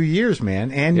heavy few years,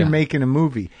 man. And you're making a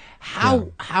movie.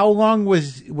 How long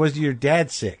was your dad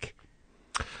sick?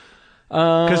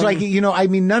 Because, I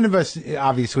mean, none of us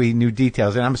obviously knew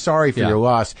details. And I'm sorry for your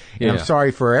loss. And I'm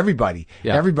sorry for everybody.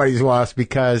 Yeah. Everybody's loss,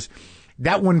 because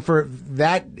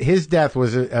his death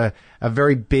was a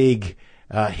very big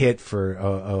hit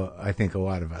for I think a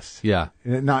lot of us. Yeah.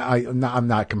 I'm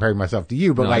not comparing myself to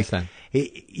you, but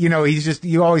he's just,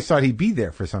 you always thought he'd be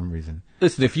there for some reason.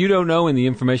 Listen, if you don't know and the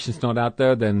information's not out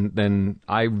there, then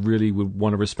I really would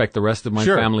want to respect the rest of my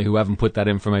family who haven't put that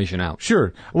information out.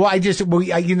 Sure. Well,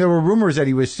 there were rumors that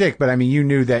he was sick, but I mean, you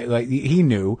knew that, he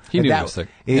knew he was sick,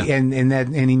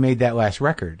 and he made that last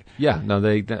record. Yeah. No,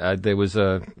 there was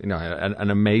an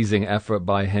amazing effort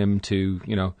by him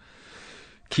to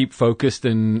keep focused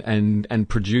and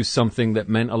produce something that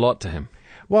meant a lot to him.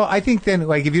 Well, I think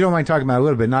then, if you don't mind talking about it a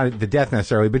little bit, not the death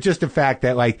necessarily, but just the fact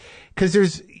that, because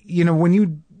there's, when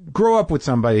you grow up with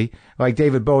somebody like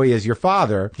David Bowie as your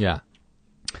father,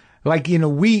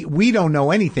 we don't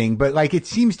know anything, but it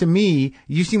seems to me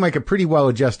you seem like a pretty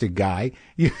well-adjusted guy.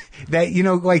 We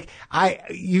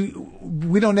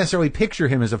don't necessarily picture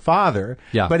him as a father,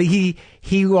 but he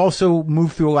also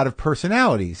moved through a lot of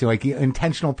personalities,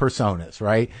 intentional personas,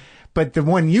 right? But the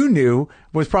one you knew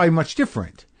was probably much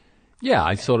different. Yeah,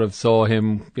 I sort of saw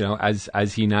him,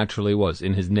 as he naturally was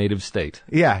in his native state.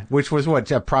 Yeah, which was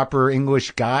a proper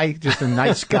English guy, just a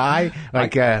nice guy,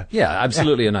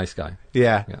 absolutely a nice guy.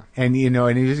 Yeah. And he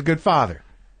was a good father.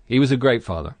 He was a great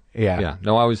father. Yeah.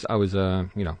 No, I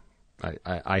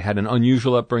had an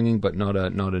unusual upbringing, but not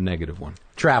a negative one.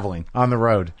 Traveling on the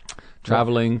road,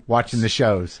 watching the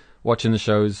shows.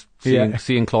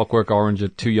 Seeing Clockwork Orange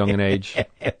at too young an age.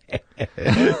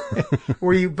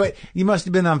 But you must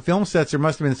have been on film sets. There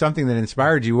must have been something that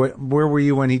inspired you. Where were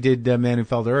you when he did Man Who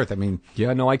Fell to Earth? I mean,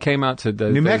 I came out to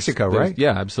New Mexico, right?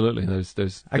 Yeah, absolutely.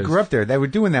 I grew up there. They were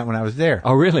doing that when I was there.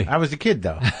 Oh, really? I was a kid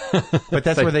though, but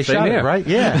that's where they shot it, right?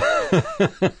 Yeah,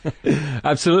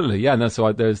 absolutely. Yeah, no. So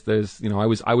I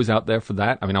was out there for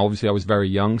that. I mean, obviously I was very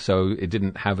young, so it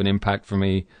didn't have an impact for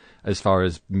me as far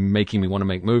as making me want to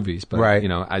make movies. But,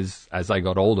 as I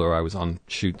got older, I was on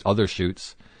other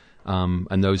shoots,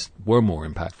 and those were more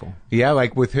impactful. Yeah,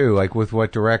 with who? With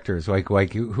what directors?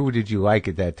 Who did you like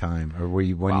at that time? Or were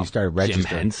you, when you started registering?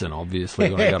 Jim Henson,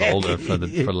 obviously, when I got older for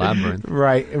Labyrinth.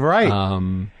 Right.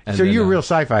 So you're a real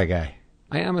sci-fi guy.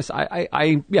 I am.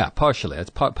 Partially.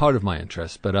 It's part of my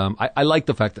interest. But I like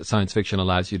the fact that science fiction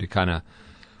allows you to kind of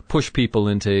push people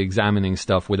into examining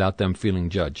stuff without them feeling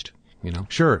judged.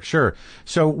 Sure.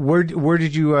 So where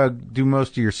did you do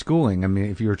most of your schooling? I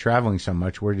mean, if you were traveling so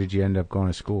much, where did you end up going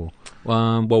to school?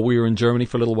 Well, we were in Germany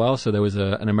for a little while, so there was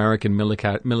an American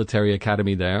military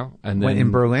academy there, and then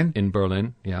in Berlin. In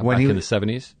Berlin, back in the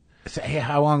 70s. So,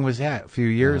 how long was that? A few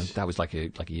years? That was like a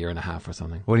year and a half or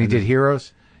something. When he did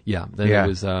Heroes. Yeah. Then it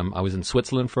was I was in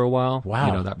Switzerland for a while.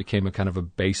 Wow. That became a kind of a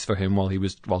base for him while he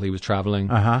was traveling.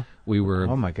 We were,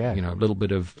 oh my God, a little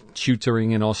bit of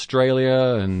tutoring in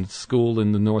Australia and school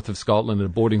in the north of Scotland, and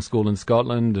a boarding school in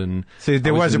Scotland, and so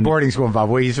there was a boarding school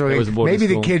involved. Maybe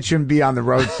the kid shouldn't be on the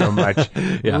road so much.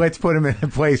 Let's put him in a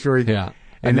place where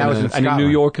And that was in Scotland. And in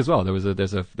New York as well.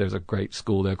 There's a great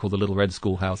school there called the Little Red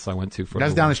Schoolhouse I went to for.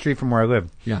 That's down the street from where I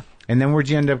live. Yeah. And then where'd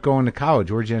you end up going to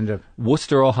college? Where'd you end up?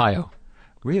 Worcester, Ohio.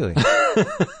 Really?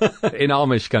 In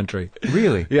Amish country.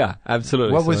 Really? Yeah,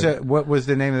 absolutely. What was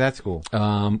the name of that school?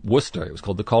 Worcester. It was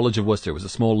called the College of Worcester. It was a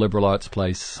small liberal arts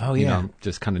place. Oh yeah.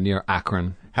 Just kind of near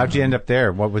Akron. How'd you end up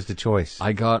there? What was the choice?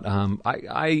 I got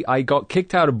I got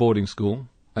kicked out of boarding school.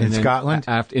 In Scotland?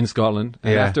 In Scotland.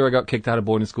 And after I got kicked out of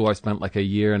boarding school, I spent like a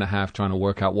year and a half trying to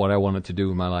work out what I wanted to do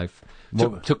with my life.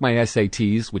 Took my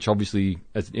SATs, which obviously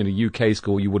in a UK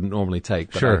school you wouldn't normally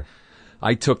take. But sure.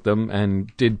 I took them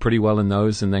and did pretty well in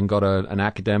those, and then got an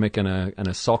academic and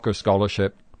a soccer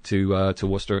scholarship to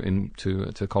Worcester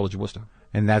to College of Worcester.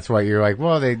 And that's why you're like,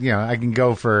 well, I can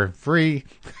go for free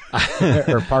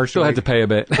or partially. Still had to pay a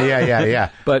bit. Yeah.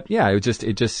 But yeah, it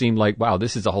just seemed like, wow,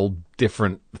 this is a whole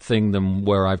different thing than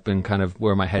where I've been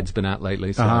where my head's been at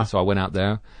lately. So, so I went out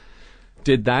there,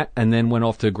 did that, and then went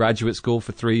off to graduate school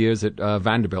for 3 years at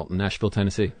Vanderbilt in Nashville,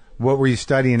 Tennessee. What were you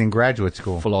studying in graduate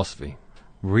school? Philosophy.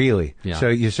 Really? Yeah. So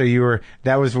you were,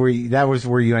 that was where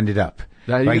you ended up.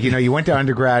 You went to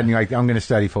undergrad and you're like, I'm going to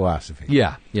study philosophy.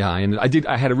 Yeah. And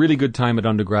I had a really good time at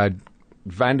undergrad.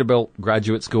 Vanderbilt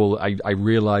graduate school, I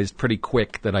realized pretty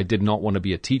quick that I did not want to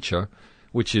be a teacher,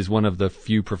 which is one of the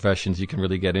few professions you can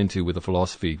really get into with a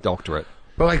philosophy doctorate.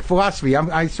 But like philosophy,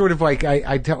 I sort of like,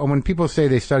 I tell, when people say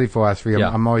they study philosophy,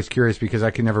 I'm always curious because I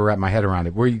can never wrap my head around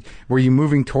it. Were you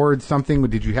moving towards something?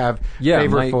 Did you have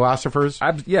favorite philosophers?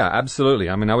 Absolutely.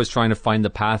 I mean, I was trying to find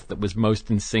the path that was most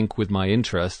in sync with my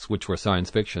interests, which were science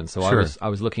fiction. So sure. I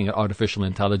was looking at artificial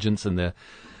intelligence and the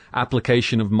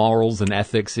application of morals and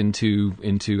ethics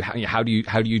into how do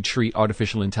you treat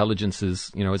artificial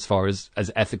intelligences, as far as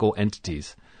ethical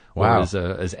entities. Wow.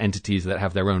 Or as entities that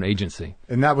have their own agency.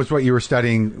 And that was what you were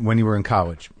studying when you were in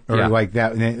college? Or like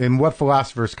that? And what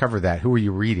philosophers cover that? Who were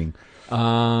you reading?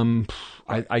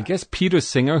 I guess Peter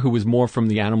Singer, who was more from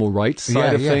the animal rights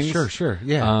side of things. Sure,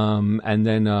 yeah. And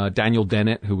then Daniel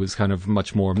Dennett, who was kind of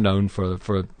much more known for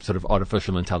sort of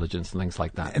artificial intelligence and things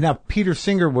like that. And now, Peter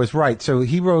Singer was right. So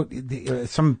he wrote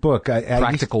some book.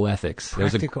 Practical Ethics.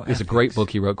 There's a great book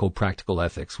he wrote called Practical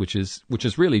Ethics, which is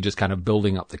really just kind of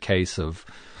building up the case of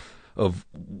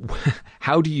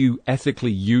how do you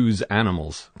ethically use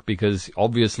animals? Because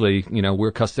obviously,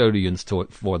 we're custodians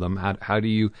for them. How do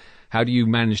you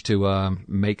manage to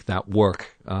make that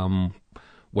work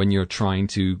when you're trying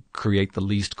to create the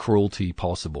least cruelty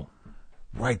possible?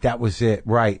 Right, that was it.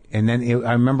 Right, and then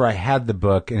I remember I had the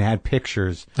book and it had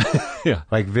pictures,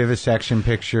 like vivisection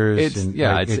pictures.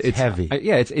 It's heavy.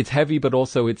 It's heavy, but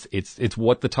also it's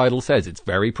what the title says. It's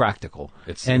very practical.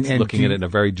 It's looking at it in a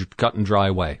very cut and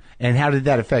dry way. And how did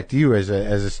that affect you as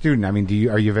a student? I mean,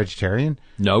 are you a vegetarian?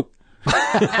 Nope.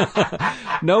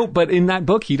 No, but in that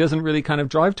book, he doesn't really kind of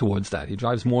drive towards that. He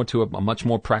drives more to a much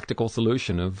more practical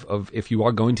solution of if you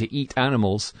are going to eat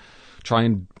animals, try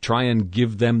and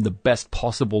give them the best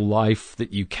possible life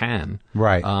that you can,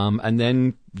 right? And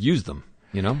then use them,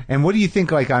 And what do you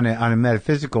think, like on a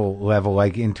metaphysical level,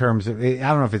 like in terms of, I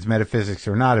don't know if it's metaphysics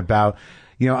or not, about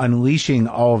unleashing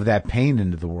all of that pain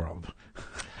into the world?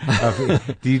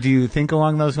 Do you think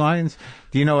along those lines?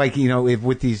 Do you know, like, if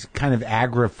with these kind of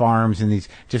agri-farms and these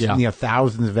just,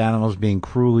 thousands of animals being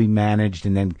cruelly managed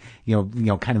and then,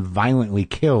 kind of violently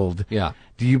killed. Yeah.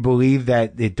 Do you believe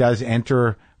that it does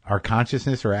enter our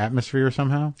consciousness or atmosphere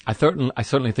somehow? I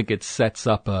certainly think it sets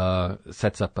up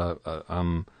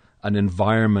an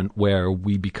environment where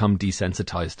we become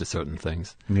desensitized to certain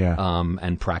things,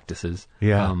 and practices.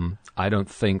 I don't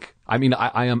think. I mean,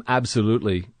 I am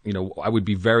absolutely. I would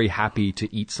be very happy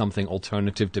to eat something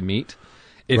alternative to meat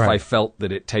if I felt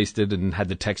that it tasted and had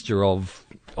the texture of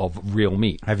real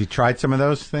meat. Have you tried some of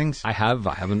those things? I have.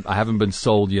 I haven't been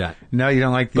sold yet. No, you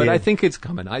don't like. But I think it's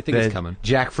coming. It's coming.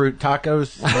 Jackfruit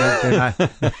tacos.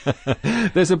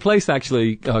 There's a place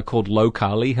actually called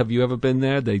Locali. Have you ever been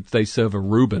there? They serve a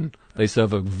Reuben. They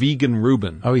serve a vegan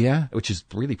Reuben. Oh yeah, which is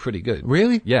really pretty good.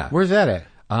 Really? Yeah. Where's that at?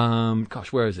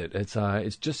 Where is it?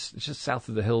 It's just south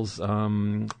of the hills.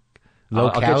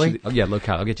 Locali? Locali.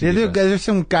 I'll get you. There's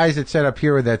some guys that set up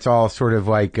here that's all sort of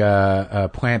like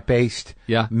plant-based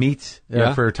meats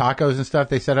for tacos and stuff.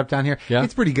 They set up down here. Yeah.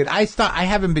 It's pretty good. I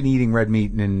haven't been eating red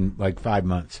meat in like 5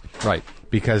 months. Right.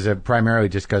 Because primarily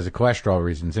just because of cholesterol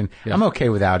reasons, and I'm okay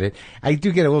without it. I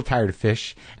do get a little tired of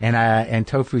fish, and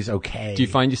tofu's okay. Do you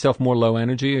find yourself more low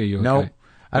energy? Or are you okay? No.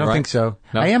 I don't think so.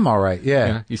 No? I am all right.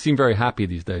 Yeah. You seem very happy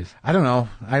these days. I don't know.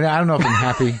 I don't know if I'm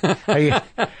happy.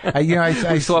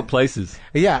 I swap places.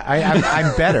 Yeah,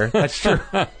 I'm better. That's true.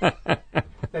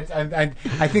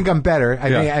 I think I'm better.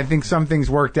 I think some things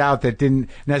worked out that didn't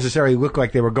necessarily look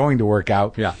like they were going to work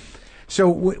out. Yeah. So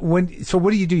what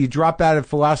do? You drop out of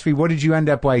philosophy. What did you end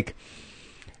up like?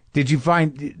 Did you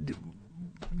find?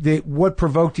 What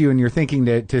provoked you in your thinking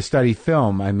to study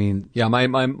film? I mean,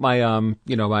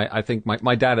 I think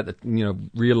my dad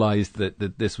realized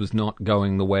that this was not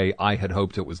going the way I had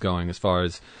hoped it was going as far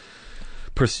as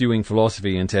pursuing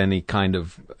philosophy into any kind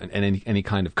of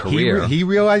career. He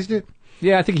realized it?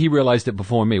 Yeah, I think he realized it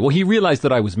before me. Well, he realized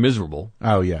that I was miserable.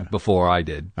 Oh, yeah. Before I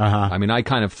did. Uh-huh. I mean, I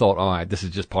kind of thought, all right, this is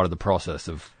just part of the process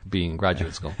of being in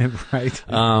graduate school. Right.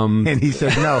 And he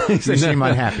said, no, you seem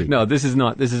unhappy. No, this is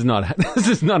not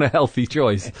a healthy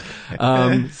choice.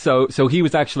 So he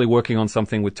was actually working on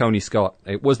something with Tony Scott.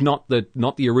 It was not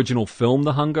the original film,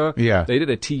 The Hunger. Yeah. They did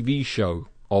a TV show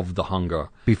of The Hunger.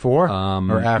 Before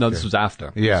or after? No, this was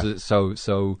after. Yeah.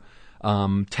 So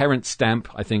Terrence Stamp,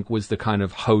 I think, was the kind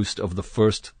of host of the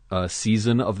first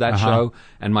season of that show,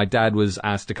 and my dad was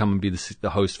asked to come and be the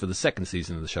host for the second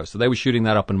season of the show. So they were shooting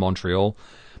that up in Montreal.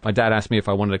 My dad asked me if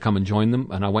I wanted to come and join them,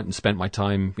 and I went and spent my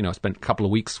time, spent a couple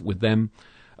of weeks with them,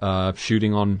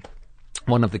 shooting on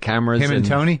one of the cameras. Him and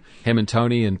Tony? Him and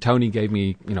Tony. And Tony gave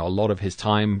me, a lot of his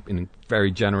time, and a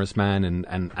very generous man,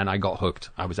 and I got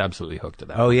hooked. I was absolutely hooked at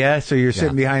that. Oh, yeah? So you're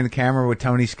sitting behind the camera with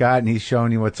Tony Scott, and he's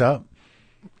showing you what's up?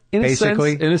 In a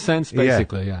sense,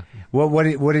 basically, yeah. Well, what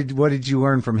did you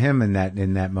learn from him in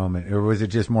that moment, or was it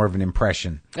just more of an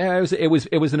impression? Yeah, it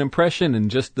was an impression, and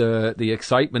just the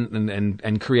excitement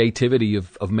and creativity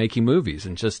of making movies,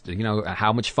 and just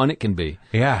how much fun it can be.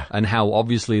 Yeah, and how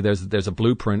obviously there's a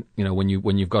blueprint. when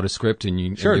you've got a script and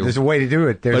you there's a way to do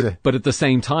it. But at the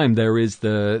same time, there is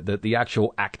the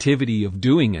actual activity of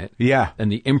doing it. Yeah, and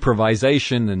the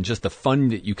improvisation and just the fun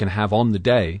that you can have on the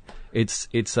day. It's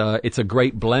a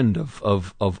great blend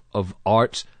of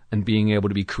art and being able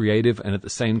to be creative, and at the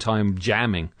same time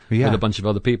jamming with a bunch of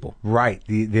other people. Right,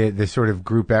 the sort of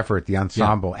group effort, the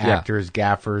ensemble, actors,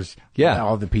 gaffers,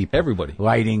 all the people, everybody,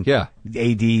 lighting,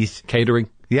 ADs, catering.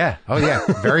 Yeah. Oh, yeah.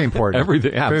 Very important.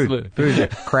 Everything. Absolutely.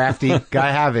 Food. Crafty.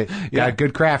 Gotta have it. Got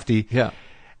good crafty. Yeah.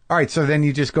 All right, so then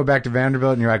you just go back to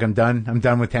Vanderbilt, and you're like, I'm done. I'm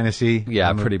done with Tennessee.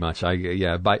 Yeah, pretty much.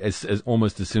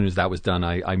 Almost as soon as that was done,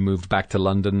 I moved back to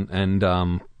London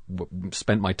and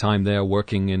spent my time there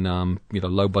working in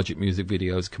low budget music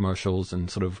videos, commercials, and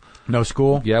sort of. No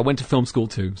school? Yeah, I went to film school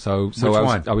too. So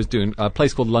I was doing a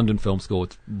place called London Film School.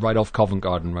 It's right off Covent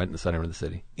Garden, right in the center of the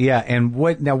city. Yeah, and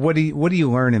what do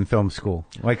you learn in film school?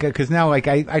 Like, because now, I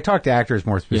talk to actors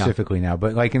more specifically now,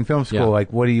 but like in film school,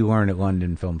 what do you learn at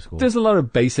London Film School? There's a lot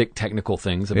of basic technical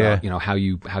things about how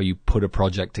you put a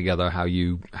project together, how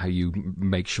you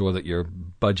make sure that you're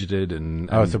budgeted and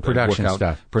so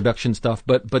production stuff.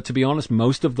 But to be honest,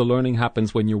 most of the learning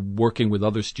happens when you're working with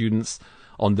other students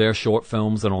on their short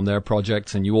films and on their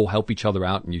projects, and you all help each other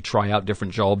out, and you try out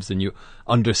different jobs, and you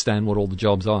understand what all the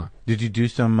jobs are. Did you do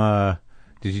some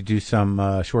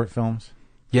short films?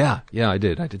 Yeah, I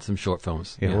did. I did some short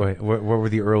films. Yeah. What were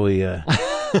the early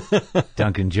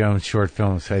Duncan Jones short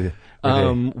films?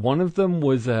 One of them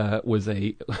was a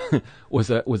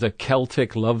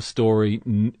Celtic love story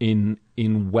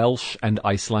in Welsh and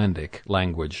Icelandic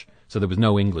language. So there was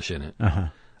no English in it.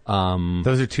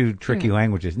 Those are two tricky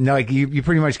languages. No, you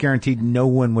pretty much guaranteed no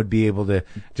one would be able to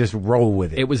just roll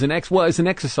with it. It was it's an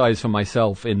exercise for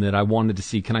myself in that I wanted to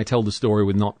see, can I tell the story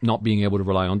with not being able to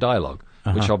rely on dialogue,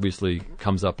 which obviously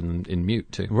comes up in mute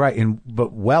too. Right,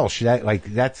 but Welsh,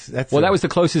 that's that was the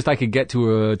closest I could get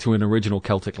to an original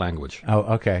Celtic language.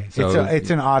 Oh, okay. So it's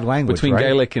an odd language between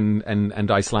Gaelic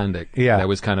and Icelandic. Yeah, there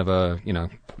was kind of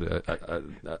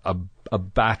a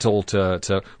battle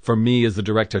for me as the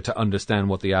director to understand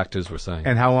what the actors were saying.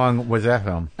 And how long was that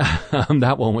film?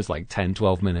 That one was like 10,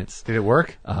 12 minutes. Did it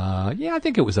work? Yeah, I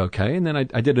think it was okay. And then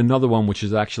I did another one, which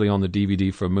is actually on the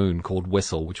DVD for Moon, called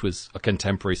Whistle, which was a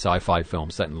contemporary sci-fi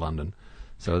film set in London.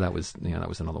 So that was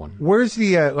another one. Where's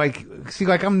the,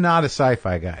 I'm not a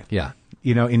sci-fi guy. Yeah.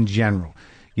 In general.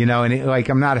 And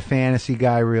I'm not a fantasy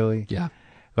guy, really. Yeah.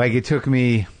 It took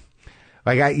me...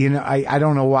 I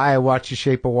don't know why I watched The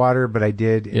Shape of Water, but I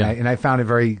did, and I found it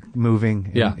very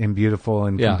moving and beautiful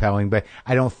and compelling. But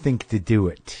I don't think to do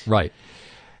it. Right.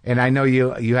 And I know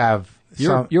you have.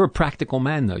 You're a practical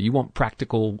man, though. You want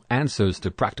practical answers to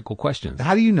practical questions.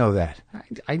 How do you know that?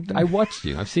 I watched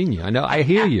you. I've seen you. I know. I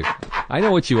hear you. I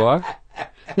know what you are.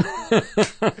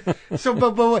 So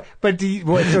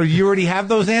you already have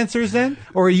those answers then,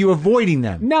 or are you avoiding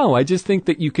them? No, I just think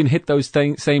that you can hit those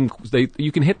same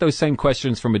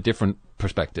questions from a different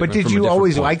perspective. But did you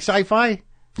always like sci-fi?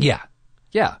 Yeah.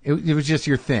 It was just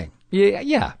your thing.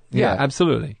 Yeah,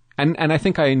 absolutely. And I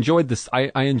think I enjoyed this.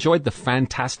 I enjoyed the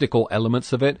fantastical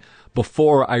elements of it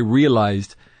before I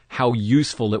realized how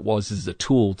useful it was as a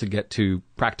tool to get to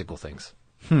practical things.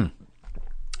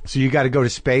 So you got to go to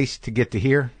space to get to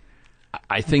here?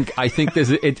 I think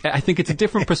it's a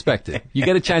different perspective. You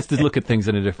get a chance to look at things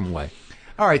in a different way.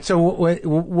 All right. So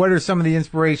what are some of the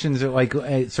inspirations that, like,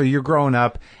 so you're growing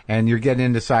up and you're getting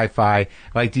into sci-fi.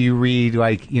 Like, do you read,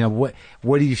 like,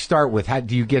 what do you start with? How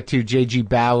do you get to J.G.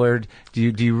 Ballard? Do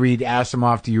you read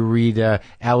Asimov? Do you read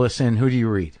Ellison? Who do you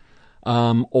read?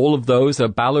 All of those.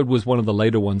 Ballard was one of the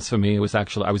later ones for me. It was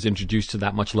actually, I was introduced to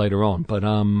that much later on. But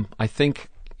I think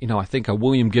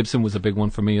William Gibson was a big one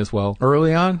for me as well.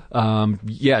 Early on?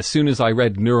 Yeah, as soon as I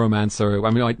read Neuromancer, I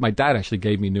mean, my dad actually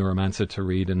gave me Neuromancer to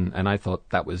read, and I thought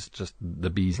that was just the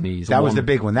bee's knees. That was the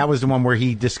big one. That was the one where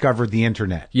he discovered the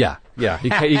internet. Yeah.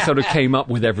 He sort of came up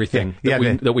with everything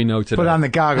that we know today. Put on the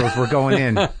goggles, we're going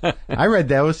in. I read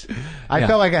those. I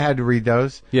felt like I had to read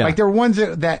those. Yeah. Like, there were ones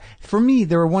that, for me,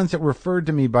 there were ones that were referred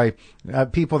to me by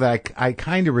people that I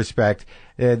kind of respect,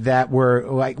 that were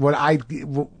like what I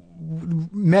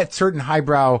met certain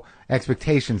highbrow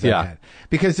expectations I had.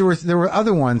 Because there were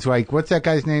other ones, like, what's that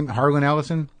guy's name? Harlan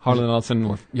Ellison?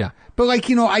 Yeah. But, like,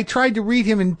 I tried to read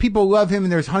him, and people love him,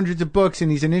 and there's hundreds of books,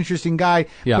 and he's an interesting guy.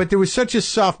 Yeah. But there was such a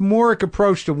sophomoric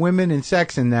approach to women and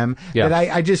sex in them that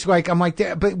I just, like, I'm like,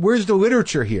 but where's the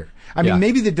literature here? I mean,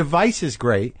 maybe the device is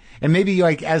great, and maybe,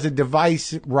 like, as a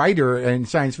device writer in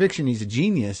science fiction, he's a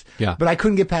genius. Yeah. But I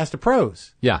couldn't get past the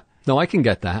prose. Yeah. No, I can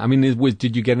get that. I mean,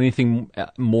 did you get anything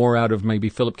more out of maybe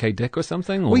Philip K. Dick or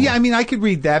something? Or? Well, yeah, I mean, I could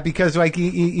read that because, like,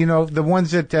 the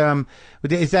ones that,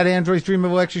 is that Android's Dream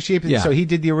of Electric Sheep? Yeah. So he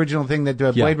did the original thing that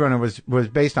Blade Runner was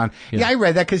based on. Yeah, I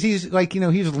read that because he's, like,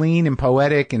 he's lean and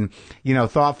poetic and,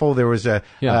 thoughtful. There was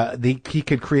he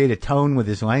could create a tone with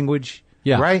his language.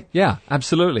 Yeah. Right? Yeah,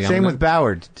 absolutely. Same with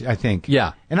Ballard, I think.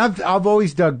 Yeah. And I've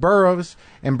always dug Burroughs,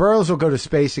 and Burroughs will go to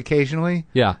space occasionally.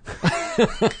 Yeah.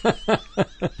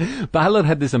 Ballard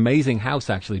had this amazing house,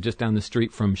 actually, just down the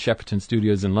street from Shepperton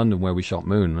Studios in London, where we shot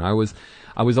Moon. And I was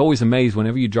always amazed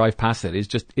whenever you drive past it.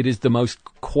 It is the most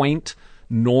quaint,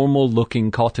 normal-looking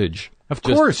cottage. Of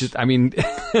course. I mean,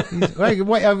 I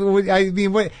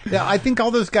think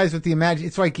all those guys with the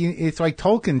it's like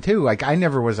Tolkien too. Like, I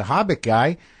never was a Hobbit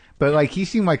guy, but, like, he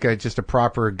seemed like just a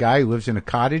proper guy who lives in a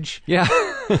cottage. Yeah.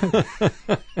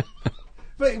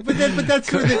 But that's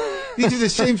sort of these are the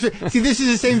same. See, this is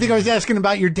the same thing I was asking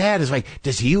about your dad. Is like,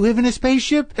 does he live in a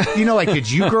spaceship? Like, did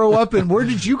you grow up and where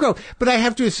did you grow? But I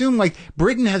have to assume, like,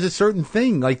 Britain has a certain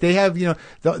thing. Like, they have,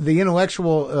 the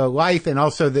intellectual life and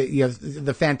also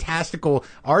the fantastical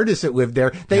artists that live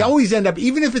there. They always end up,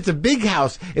 even if it's a big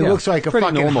house, it looks like a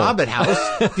fucking normal Hobbit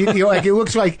house. Like, it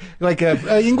looks like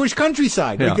a English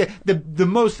countryside. Yeah. Like the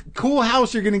most cool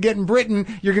house you're going to get in Britain,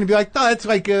 you're going to be like, oh, that's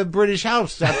like a British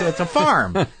house. It's a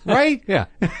farm. Right? Yeah.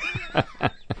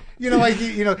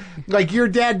 Like your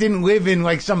dad didn't live in,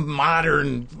 like, some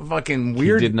modern fucking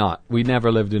weird. He did not. We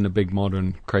never lived in a big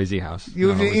modern crazy house. You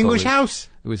lived in an English house?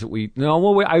 We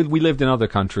lived in other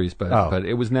countries, but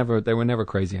it was never. They were never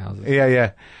crazy houses.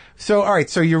 Yeah. So, all right.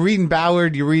 So you're reading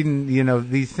Ballard. You're reading,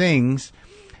 these things,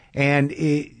 and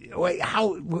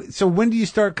so when do you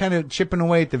start kind of chipping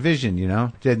away at the vision?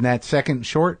 In that second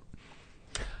short.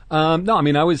 No, I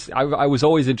mean, I was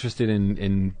always interested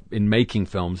in making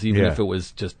films, even if it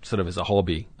was just sort of as a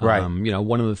hobby. Right.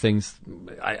 One of the things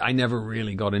I never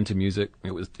really got into music.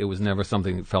 It was never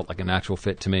something that felt like a natural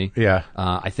fit to me. Yeah.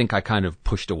 I think I kind of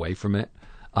pushed away from it.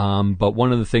 But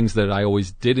one of the things that I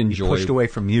always did enjoy. You pushed away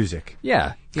from music.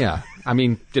 Yeah. I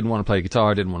mean, didn't want to play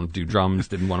guitar, didn't want to do drums,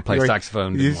 didn't want to play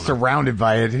saxophone. You're surrounded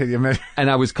by it. And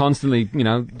I was constantly,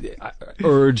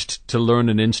 urged to learn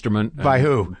an instrument. By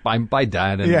who? By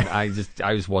Dad, and I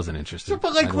just wasn't interested.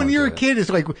 But, like, when you're a kid, it's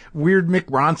like weird Mick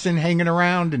Ronson hanging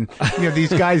around, and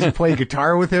these guys who play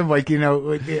guitar with him, like,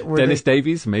 Dennis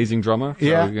Davies, amazing drummer.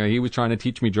 So, he was trying to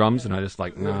teach me drums, and I just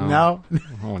like, no, I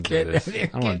don't want to do this. I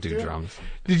don't want to do drums.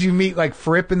 Did you meet, like,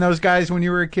 Fripp and those guys when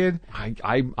you were a kid?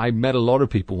 I met a lot of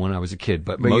people when I was a kid,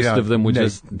 but most of them were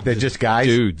they're just guys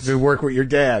dudes who work with your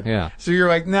dad. Yeah. So you're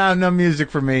like, no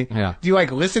music for me. Yeah. Do you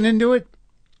like listening to it?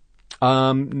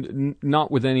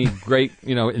 Not with any great,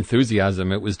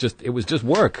 enthusiasm. It was just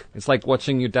work. It's like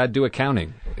watching your dad do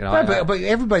accounting. Right, but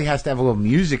everybody has to have a little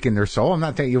music in their soul. I'm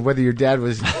not telling you whether your dad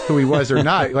was who he was or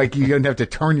not. Like, you don't have to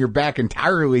turn your back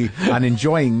entirely on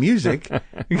enjoying music.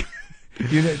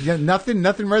 Nothing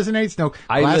resonates. No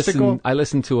classical. I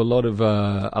listen to a lot of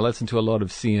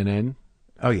CNN.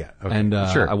 Oh yeah, okay. And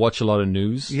sure. I watch a lot of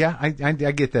news. Yeah, I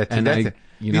get that too. And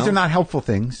these are not helpful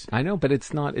things. I know, but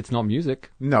it's not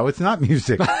music. No, it's not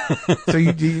music.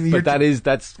 So but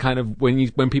that's kind of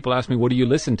when people ask me, what do you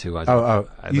listen to?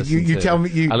 You tell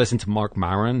me. I listen to Marc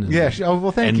Maron. And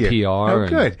thank you. NPR. Oh,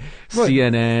 good.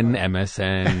 CNN,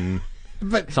 MSN.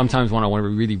 But sometimes when I want to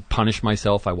really punish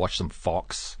myself, I watch some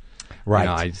Fox.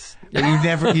 Right.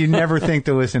 You never think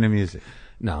to listen to music.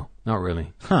 No, not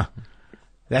really. Huh.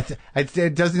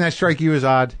 Doesn't that strike you as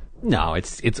odd? No,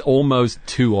 it's almost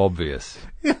too obvious.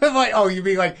 Like, oh, you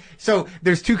mean like, so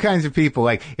there's two kinds of people.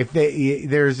 Like, if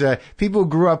there's people who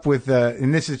grew up with,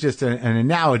 and this is just an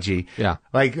analogy. Yeah.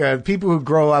 Like, people who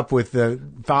grow up with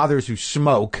fathers who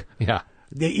smoke. Yeah.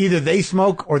 Either they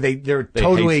smoke or they're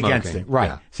totally against it. Right.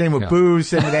 Yeah. Same with booze,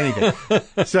 same with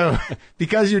anything. So,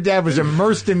 because your dad was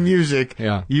immersed in music,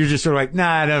 you're just sort of like,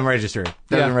 nah, it doesn't register.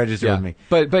 Doesn't register with me.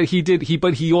 But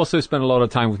he also spent a lot of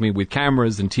time with me with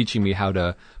cameras and teaching me how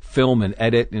to film and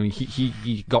edit. I mean,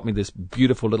 he got me this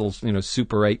beautiful little,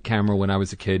 Super 8 camera when I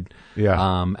was a kid.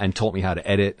 Yeah. And taught me how to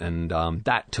edit, and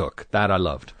that I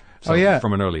loved. So,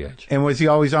 from an early age. And was he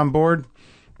always on board?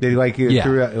 Did he like you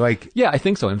through, like? Yeah, I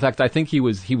think so. In fact, I think he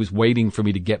was waiting for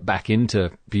me to get back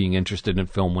into being interested in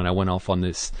film when I went off on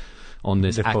this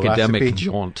academic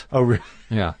jaunt. Oh, really?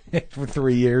 Yeah. For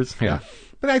 3 years. Yeah.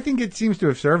 But I think it seems to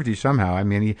have served you somehow. I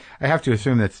mean, I have to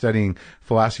assume that studying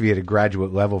philosophy at a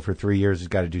graduate level for 3 years has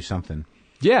got to do something.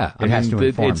 Yeah, it has to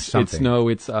inform something.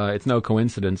 It's no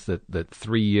coincidence that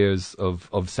 3 years of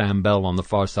Sam Bell on the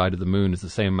far side of the moon is the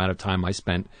same amount of time I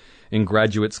spent in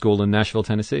graduate school in Nashville,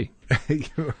 Tennessee.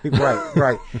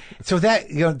 Right. So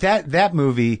that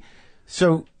movie.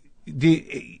 So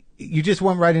you just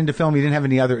went right into film. You didn't have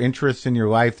any other interests in your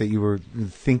life that you were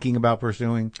thinking about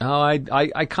pursuing? Oh, I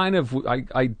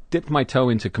dipped my toe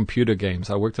into computer games.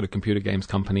 I worked at a computer games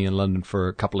company in London for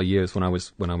a couple of years when I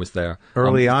was there.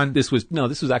 Early on? This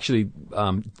was actually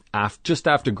just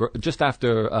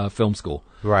after film school.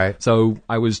 Right. So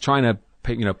I was trying to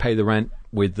pay the rent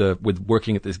with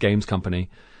working at this games company.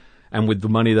 And with the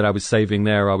money that I was saving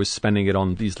there, I was spending it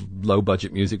on these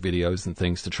low-budget music videos and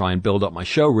things to try and build up my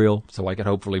show reel so I could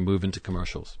hopefully move into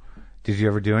commercials. Did you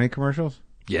ever do any commercials?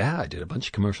 Yeah, I did a bunch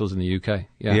of commercials in the UK.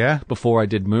 Yeah? Before I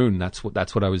did Moon, that's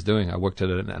what I was doing. I worked at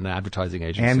an advertising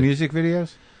agency. And music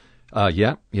videos?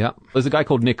 Yeah. There's a guy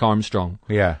called Nick Armstrong.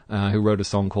 Yeah. Who wrote a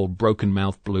song called Broken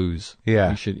Mouth Blues.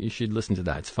 Yeah. You should listen to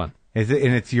that. It's fun. Is it?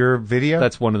 And it's your video?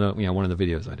 That's one of the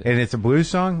videos I did. And it's a blues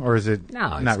song, or is it?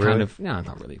 No, it's not kind really? of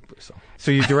not really a blues song.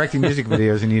 So you're directing music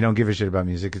videos, and you don't give a shit about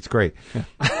music. It's great. Yeah.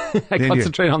 I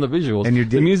concentrate on the visuals. And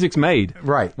the music's made.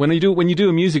 Right. When you do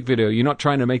a music video, you're not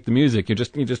trying to make the music. You're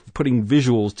just putting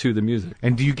visuals to the music.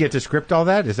 And do you get to script all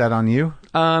that? Is that on you?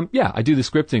 Yeah, I do the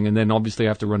scripting, and then obviously I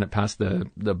have to run it past the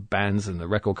bands and the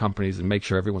record companies and make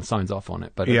sure everyone signs off on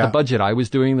it. But at the budget I was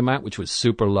doing them at, which was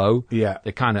super low,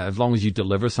 they kind of, as long as you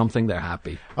deliver something, they're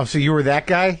happy. Oh, so you were that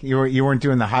guy? You weren't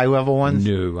doing the high level ones?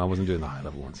 No, I wasn't doing the high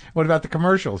level ones. What about the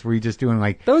commercials? Were you just doing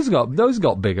like those got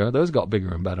bigger? Those got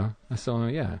bigger and better. So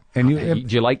yeah. And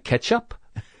do you like ketchup?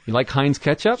 You like Heinz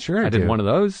ketchup? Sure, I did one of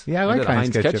those. Yeah, I like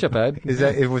Heinz ketchup. Ed.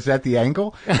 Was that the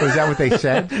angle? Was that what they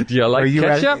said? Do you like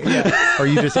ketchup? Or are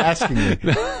you just asking me?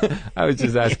 I was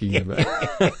just asking you.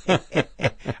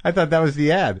 I thought that was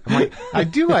the ad. I'm like, I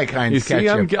do like Heinz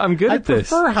ketchup. I'm good at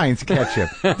this. I prefer Heinz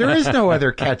ketchup. There is no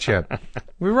other ketchup.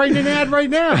 We're writing an ad right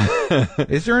now.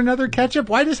 Is there another ketchup?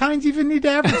 Why does Heinz even need to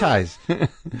advertise?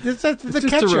 That's the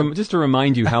ketchup. Just to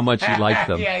remind you how much you like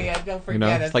them. Yeah, don't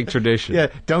forget it. It's like tradition. Yeah,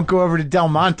 don't go over to Del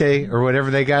Monte or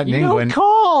whatever they got in England. Don't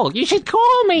call. You should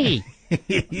call me.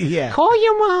 Yeah. Call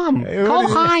your mom. Call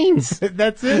Heinz.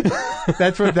 That's it.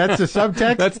 That's the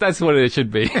subtext. That's what it should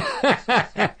be.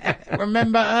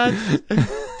 Remember us.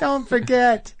 Don't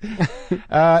forget.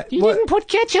 You didn't put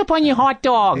ketchup on your hot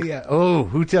dog. Yeah. Oh,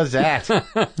 who does that?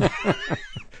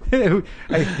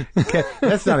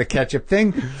 That's not a ketchup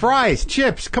thing. Fries,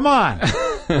 chips. Come on.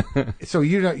 So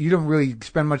you don't really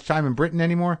spend much time in Britain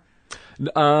anymore?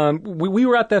 We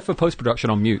were out there for post-production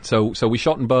on Mute. So we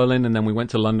shot in Berlin, and then we went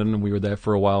to London, and we were there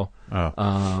for a while.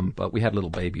 Oh. But we had a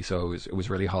little baby, so it was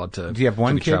really hard to. Do you have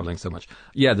one kid? Traveling so much?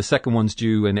 Yeah, the second one's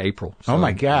due in April. So oh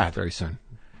my God! Very soon.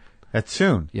 That's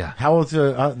soon. Yeah. How old's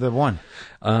the one?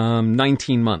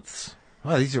 19 months.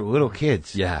 Oh, these are little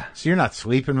kids. Yeah. So you're not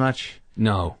sleeping much?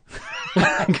 No.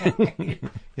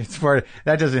 It's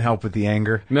that doesn't help with the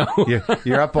anger. No.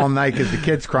 You're up all night because the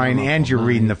kid's crying and you're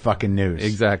reading the fucking news.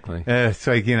 Exactly. It's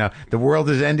like, the world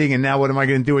is ending and now what am I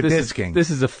going to do with this king? This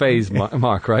is a phase,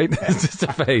 Mark, right? It's just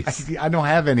a phase. I don't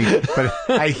have any, but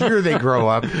I hear they grow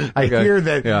up. I hear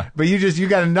that, but you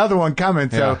got another one coming,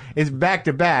 so it's back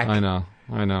to back. I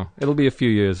know. It'll be a few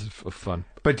years of fun.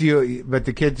 But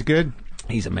the kid's good?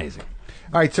 He's amazing.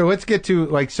 All right, so let's get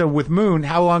to, so with Moon,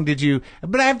 how long did you...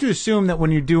 But I have to assume that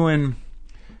when you're doing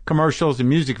commercials and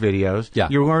music videos,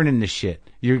 you're learning this shit.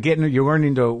 You're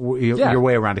learning your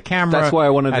way around a camera. That's why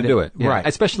I wanted to do it. Yeah. Right.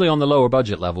 Especially on the lower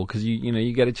budget level, because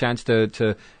you get a chance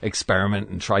to experiment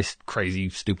and try crazy,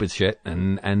 stupid shit,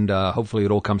 and hopefully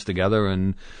it all comes together,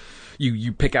 and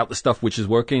you pick out the stuff which is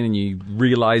working, and you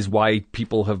realize why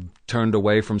people have turned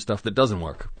away from stuff that doesn't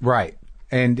work. Right.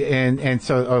 And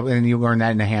you learn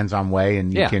that in a hands-on way,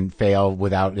 and you can fail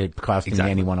without it costing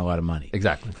anyone a lot of money.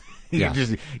 Exactly.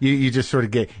 You just sort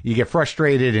of get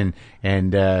frustrated,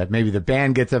 and maybe the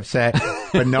band gets upset,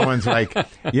 but no one's like,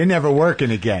 you're never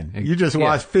working again. You just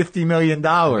lost $50 million.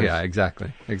 Yeah,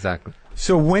 exactly.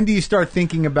 So when do you start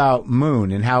thinking about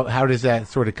Moon, and how does that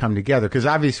sort of come together? Because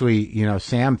obviously,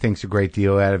 Sam thinks a great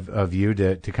deal out of you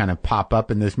to kind of pop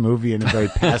up in this movie in a very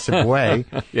passive way.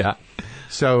 Yeah.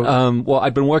 So, well,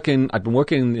 I've been working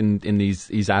in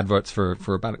these adverts for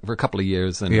a couple of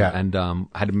years, and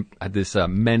had this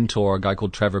mentor, a guy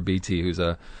called Trevor Beatty, who's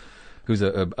a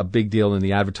big deal in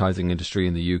the advertising industry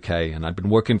in the UK, and I've been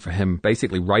working for him,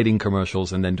 basically writing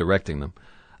commercials and then directing them.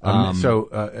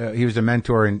 So he was a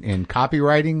mentor in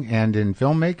copywriting and in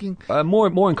filmmaking. More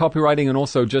in copywriting, and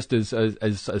also just as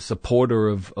a supporter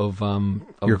of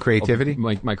your creativity,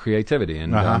 of my creativity,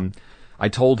 and I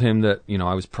told him that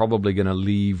I was probably going to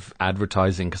leave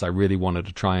advertising because I really wanted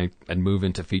to try and move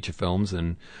into feature films,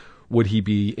 and would he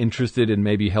be interested in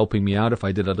maybe helping me out if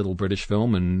I did a little British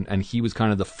film? And he was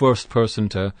kind of the first person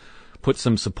to put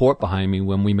some support behind me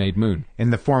when we made Moon.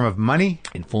 In the form of money?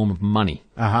 In form of money.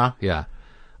 Uh-huh. Yeah.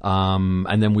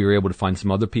 And then we were able to find some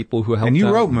other people who helped. And you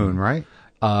out. wrote Moon, right?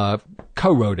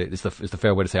 Co-wrote it is the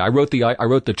fair way to say. I wrote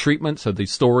the treatment, so the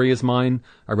story is mine.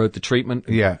 I wrote the treatment.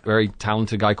 Yeah. A very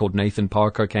talented guy called Nathan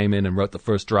Parker came in and wrote the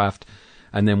first draft,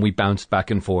 and then we bounced back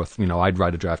and forth. I'd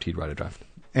write a draft, he'd write a draft.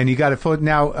 And you got it full.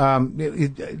 Now,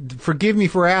 forgive me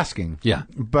for asking. Yeah.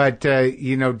 But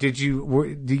you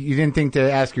didn't think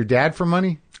to ask your dad for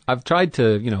money? I've tried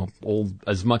to,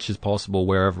 as much as possible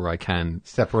wherever I can,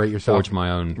 separate yourself, forge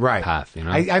my own path.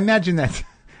 I imagine that.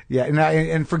 Yeah,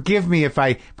 and forgive me if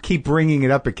I keep bringing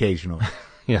it up occasionally.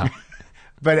 Yeah,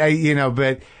 but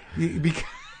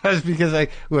because I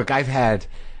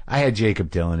had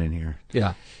Jacob Dylan in here.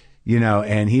 Yeah,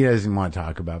 and he doesn't want to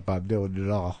talk about Bob Dylan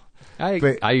at all.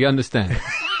 I understand.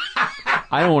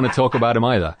 I don't want to talk about him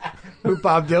either. Who,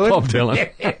 Bob Dylan? Bob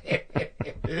Dylan.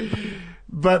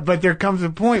 But there comes a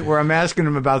point where I'm asking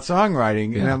him about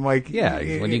songwriting, and I'm like, what are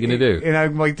you going to do? And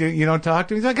I'm like, you don't talk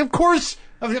to him? He's like, of course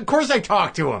I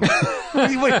talk to him.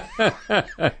 He's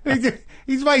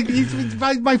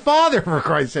my father, for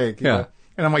Christ's sake. Yeah.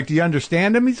 And I'm like, do you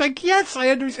understand him? He's like, yes, I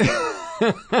understand.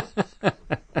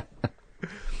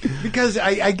 Because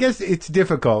I guess it's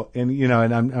difficult, and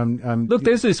and I'm look.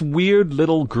 There's this weird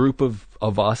little group of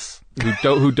us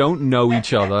who don't know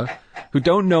each other,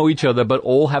 but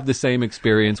all have the same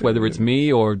experience. Whether it's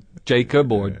me or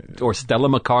Jacob or Stella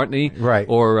McCartney, right?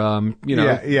 Or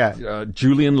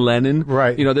Julian Lennon,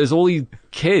 right? There's all these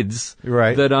kids,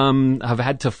 right, that have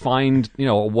had to find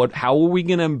how are we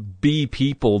going to be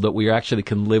people that we actually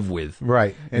can live with,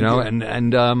 right?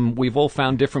 And we've all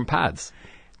found different paths.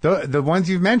 The ones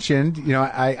you've mentioned,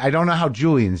 I don't know how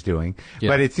Julian's doing,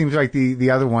 but it seems like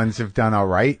the other ones have done all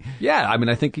right. Yeah, I mean,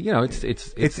 I think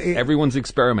it's everyone's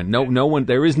experiment. No one.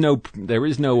 There is no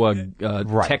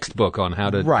textbook on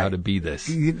how to be this.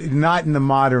 Not in the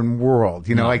modern world,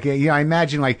 No. I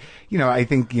imagine I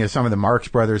think some of the Marx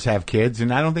brothers have kids,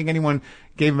 and I don't think anyone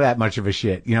gave that much of a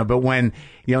shit, but when,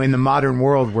 in the modern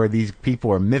world where these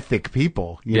people are mythic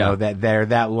people, that they're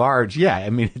that large. Yeah. I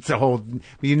mean, it's a whole,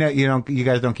 you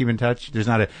guys don't keep in touch. There's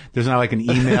not like an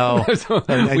email.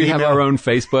 We have our own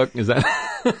Facebook. Is that?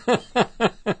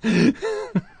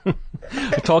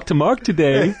 I talked to Marc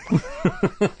today.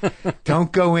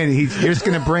 Don't go in. He's just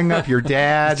going to bring up your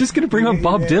dad. He's just going to bring up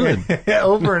Bob Dylan.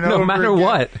 Over and over. No matter again.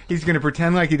 what. He's going to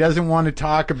pretend like he doesn't want to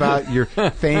talk about your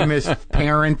famous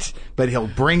parent, but he'll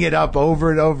bring it up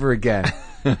over and over again.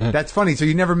 That's funny. So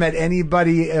you never met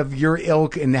anybody of your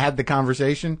ilk and had the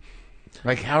conversation?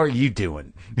 Like, how are you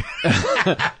doing?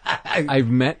 I've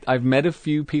met a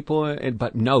few people,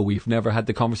 but no, we've never had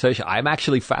the conversation. I'm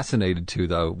actually fascinated to,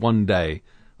 though, one day.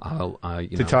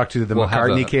 To talk to the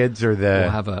McCartney kids, or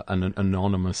we'll have an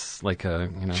anonymous,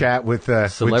 chat with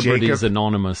Celebrities with Jacob.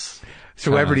 Anonymous.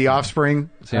 Celebrity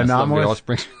offspring anomalous.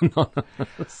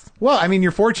 Well, I mean,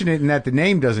 you're fortunate in that the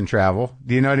name doesn't travel.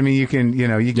 Do you know what I mean? You can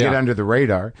get under the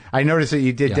radar. I noticed that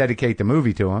you did dedicate the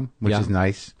movie to him, which is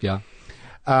nice. Yeah.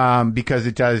 Because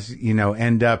it does,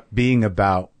 end up being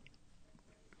about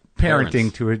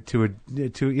parenting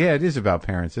it is about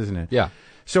parents, isn't it? Yeah.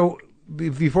 So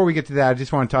before we get to that, I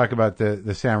just want to talk about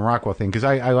the Sam Rockwell thing, because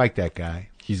I like that guy.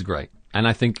 He's great. And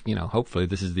I think, hopefully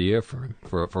this is the year for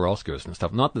Oscars and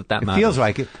stuff. Not that matters. It feels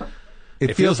like it.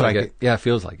 It feels like it. Yeah, it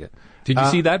feels like it. Did you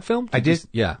see that film? I did.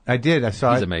 Yeah. I did. I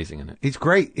saw it. He's amazing in it. It's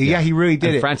great. Yeah, he really did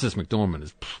and it. Frances McDormand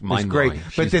is mind-blowing.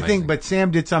 It's great. She's amazing. Sam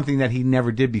did something that he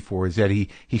never did before, is that he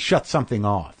shut something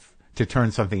off to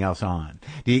turn something else on.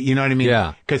 You know what I mean?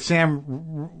 Yeah. Because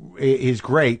Sam is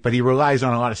great, but he relies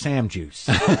on a lot of Sam juice.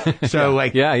 So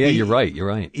you're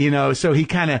right. You know, so he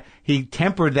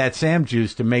tempered that Sam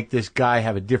juice to make this guy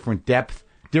have a different depth,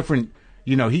 different,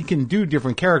 you know, he can do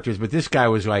different characters, but this guy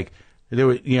was like,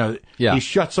 he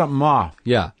shut something off.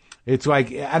 Yeah. It's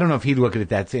like, I don't know if he'd look at it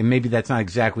that same. Maybe that's not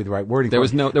exactly the right wording. There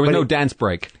was no dance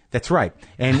break. That's right.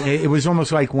 And it was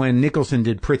almost like when Nicholson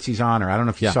did Prizzi's Honor. I don't know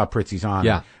if you saw Prizzi's Honor.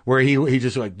 Yeah. Where he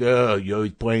just like,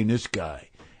 he's playing this guy.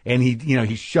 And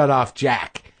he shut off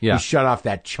Jack. Yeah. He shut off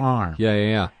that charm.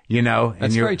 Yeah. You know?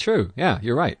 That's very true. Yeah,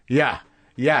 you're right. Yeah.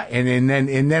 Yeah. And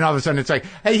then all of a sudden it's like,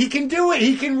 hey, he can do it.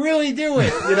 He can really do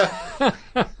it. You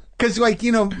know? Because, like,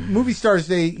 you know, movie stars,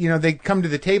 they come to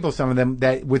the table, some of them,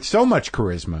 that with so much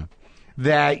charisma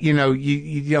that, you know,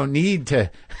 you don't need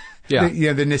to,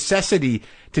 the necessity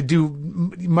to do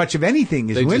much of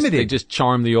anything is limited. They just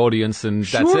charm the audience, and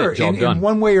that's it, job done. In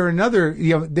one way or another,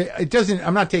 you know, it doesn't,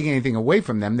 I'm not taking anything away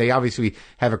from them. They obviously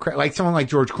have like someone like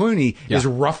George Clooney is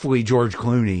roughly George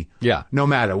Clooney. Yeah. No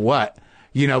matter what.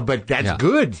 You know, but that's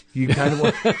good. You kind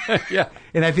of, yeah.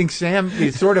 And I think Sam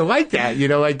is sort of like that. You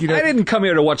know, like, you know, I didn't come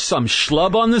here to watch some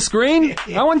schlub on the screen.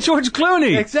 I want George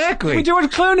Clooney. Exactly. Give me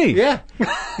George Clooney.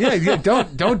 Yeah.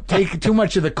 Don't take too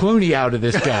much of the Clooney out of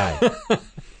this guy.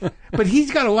 But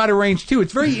he's got a lot of range too.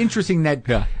 It's very interesting that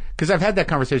because I've had that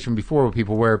conversation before with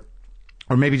people where,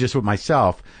 or maybe just with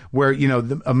myself, where, you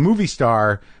know, a movie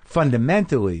star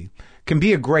fundamentally can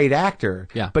be a great actor,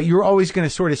 but you're always going to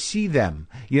sort of see them.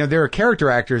 You know, there are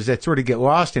character actors that sort of get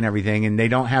lost in everything, and they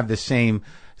don't have the same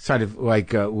sort of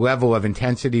like level of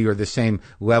intensity or the same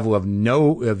level of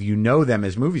them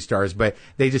as movie stars, but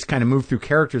they just kind of move through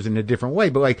characters in a different way.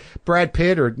 But like Brad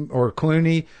Pitt or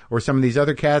Clooney or some of these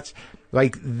other cats,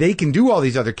 like they can do all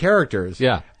these other characters.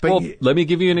 Yeah. But let me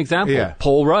give you an example. Yeah.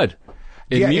 Paul Rudd.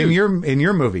 In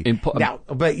your movie. Now,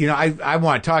 but you know, I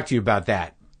want to talk to you about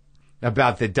that.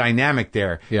 About the dynamic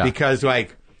there. Yeah. Because,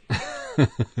 like,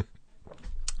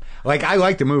 I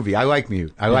liked the movie. I liked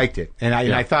Mute. I liked it. And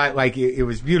I thought, like, it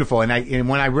was beautiful. And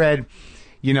when I read,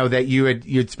 you know, that you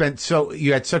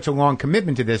had such a long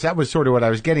commitment to this, that was sort of what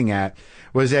I was getting at,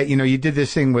 was that, you know, you did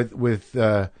this thing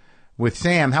with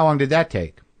Sam. How long did that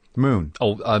take? Moon.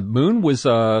 Moon was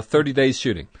 30 days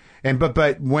shooting. And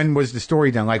but when was the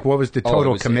story done? Like, what was the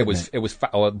total commitment? It was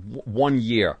 1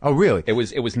 year. Oh, really? It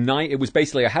was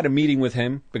basically, I had a meeting with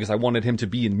him because I wanted him to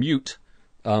be in Mute,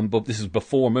 but this is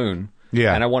before Moon.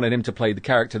 Yeah. And I wanted him to play the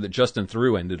character that Justin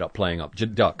Theroux ended up playing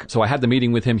Duck. So I had the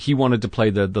meeting with him. He wanted to play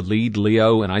the lead,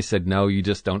 Leo, and I said, no, you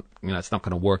just don't, you know, it's not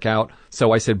going to work out.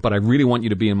 So I said, but I really want you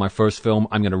to be in my first film.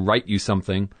 I'm going to write you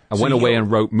something. I went away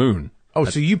and wrote Moon. Oh,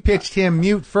 so you pitched him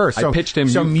Mute first. I pitched him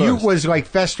Mute first. So Mute was like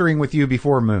festering with you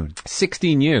before Moon.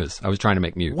 16 years I was trying to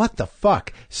make Mute. What the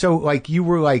fuck? So like you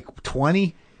were like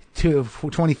 20 to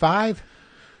 25?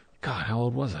 God, how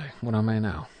old was I? What am I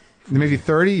now? Maybe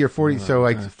 30 or 40? So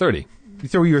like 30.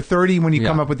 So you're 30 when you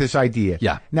come up with this idea.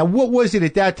 Yeah. Now, what was it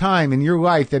at that time in your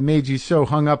life that made you so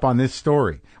hung up on this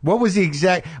story? What was the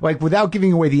exact, like without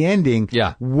giving away the ending,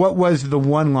 what was the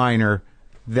one-liner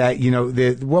that, you know,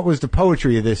 what was the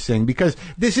poetry of this thing? Because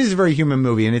this is a very human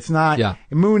movie, and it's not,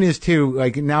 Moon is too,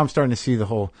 like, now I'm starting to see the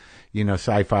whole, you know,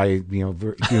 sci-fi, you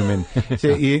know, human, so,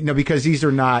 you know, because these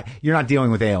are not, you're not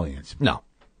dealing with aliens. No.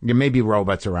 There may be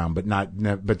robots around, but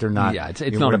they're not. Yeah, it's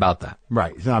not about that.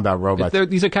 Right. It's not about robots.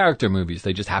 These are character movies.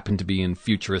 They just happen to be in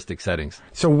futuristic settings.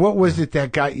 So what was it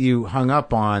that got you hung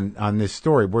up on this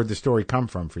story? Where'd the story come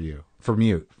from for you? For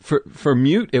Mute? For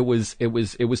Mute, it was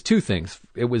two things.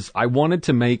 It was, I wanted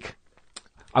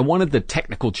the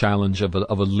technical challenge of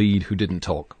a lead who didn't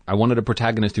talk. I wanted a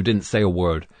protagonist who didn't say a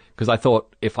word. Because I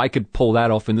thought if I could pull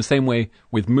that off in the same way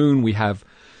with Moon, we have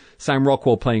Sam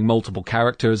Rockwell playing multiple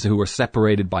characters who are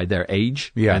separated by their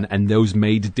age, and those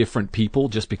made different people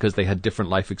just because they had different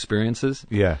life experiences.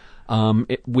 Yeah.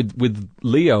 With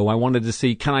Leo, I wanted to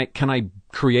see, can I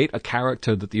create a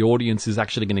character that the audience is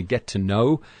actually going to get to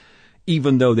know,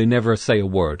 even though they never say a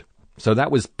word. So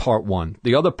that was part one.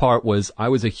 The other part was I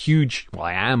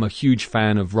am a huge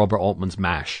fan of Robert Altman's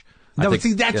MASH. No,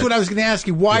 see, that's what I was going to ask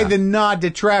you. Why the nod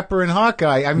to Trapper and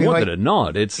Hawkeye? I mean, more than a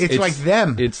nod. It's like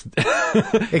them. It's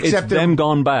except them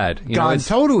gone bad. Gone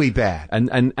totally bad.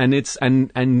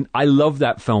 And I love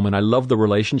that film, and I love the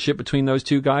relationship between those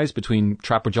two guys, between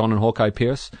Trapper John and Hawkeye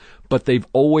Pierce. But they've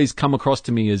always come across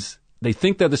to me as they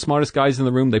think they're the smartest guys in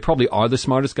the room. They probably are the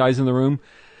smartest guys in the room.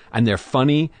 and they're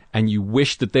funny, and you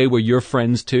wish that they were your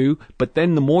friends too. But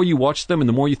then the more you watch them and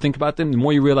the more you think about them, the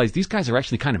more you realize these guys are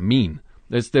actually kind of mean.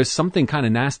 There's something kind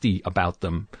of nasty about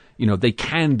them. You know, they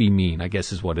can be mean, I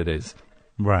guess is what it is.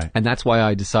 Right. And that's why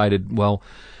I decided, well,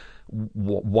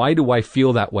 why do I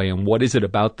feel that way, and what is it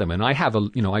about them? And I have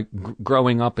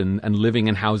growing up and living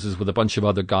in houses with a bunch of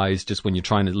other guys, just when you're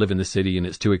trying to live in the city and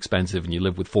it's too expensive and you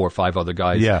live with 4 or 5 other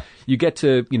guys, you get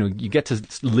to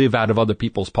live out of other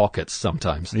people's pockets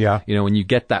sometimes. Yeah. You know, and you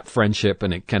get that friendship,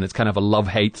 and it's kind of a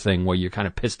love-hate thing where you're kind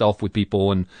of pissed off with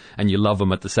people and you love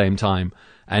them at the same time.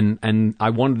 And I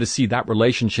wanted to see that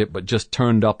relationship, but just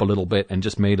turned up a little bit and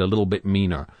just made a little bit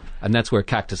meaner. And that's where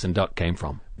Cactus and Duck came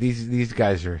from. These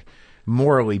guys are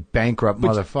morally bankrupt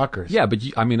motherfuckers. Yeah, but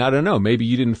I don't know. Maybe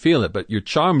you didn't feel it, but you're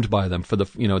charmed by them for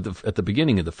at the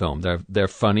beginning of the film. They're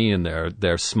funny and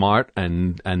they're smart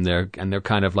and they're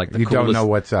kind of like the coolest. You don't know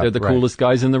what's up. They're the coolest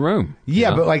guys in the room.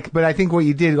 Yeah, you know? but I think what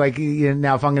you did,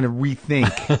 now if I'm going to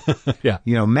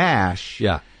rethink, MASH.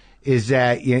 Yeah. Is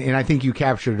that, and I think you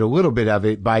captured a little bit of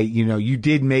it by, you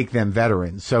did make them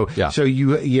veterans. So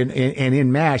you and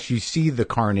in MASH, you see the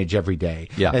carnage every day.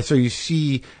 Yeah. And so you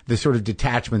see the sort of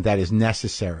detachment that is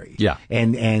necessary. Yeah.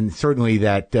 And certainly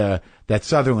that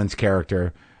Sutherland's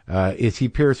character, is he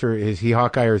Pierce or is he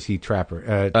Hawkeye or is he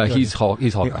Trapper? He's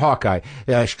Hawkeye. Hawkeye,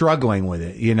 struggling with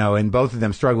it, and both of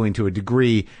them struggling to a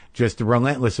degree, just the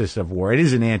relentlessness of war. It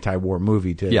is an anti-war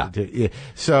movie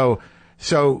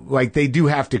So like they do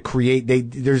have to create,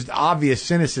 there's obvious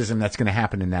cynicism that's going to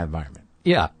happen in that environment.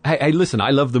 Yeah. Hey, listen, I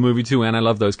love the movie too, and I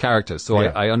love those characters. So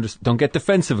I don't get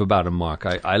defensive about them, Mark.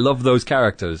 I love those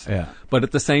characters. Yeah. But at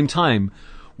the same time,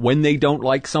 when they don't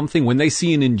like something, when they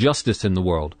see an injustice in the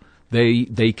world,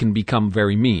 they can become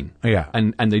very mean. Yeah.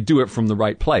 And they do it from the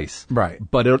right place. Right.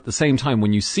 But at the same time,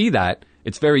 when you see that,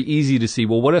 it's very easy to see,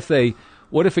 well, what if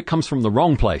it comes from the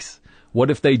wrong place? What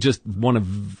if they just want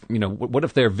to, what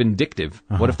if they're vindictive?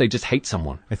 What if they just hate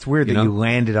someone? It's weird that you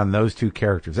landed on those 2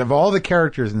 characters. Of all the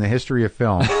characters in the history of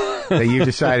film that you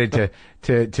decided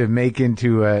to make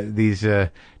into these, to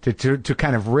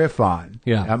kind of riff on.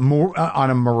 Yeah. More on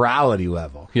a morality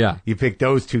level. Yeah. You picked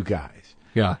those 2 guys.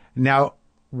 Yeah. Now,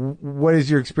 what is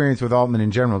your experience with Altman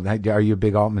in general? Are you a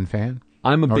big Altman fan?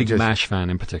 I'm a big MASH fan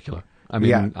in particular. I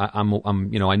mean,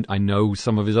 I know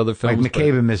some of his other films. Like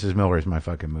McCabe and Mrs. Miller is my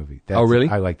fucking movie. Oh, really?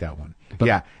 I like that one.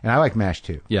 And I like MASH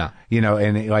too. Yeah. But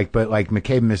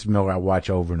McCabe and Mrs. Miller I watch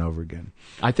over and over again.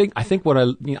 I think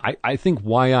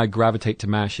why I gravitate to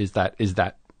MASH is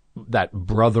that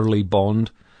brotherly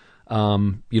bond.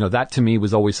 That to me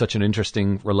was always such an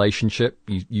interesting relationship.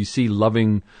 You see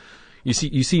loving. You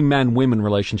see man-women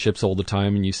relationships all the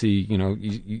time, and you see,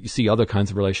 you see other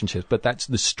kinds of relationships. But that's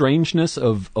the strangeness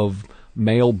of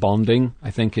male bonding,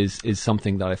 I think, is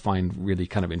something that I find really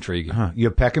kind of intriguing. You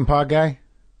a Peckinpah guy?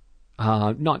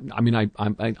 I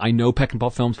know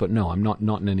Peckinpah films, but no, I'm not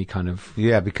in any kind of.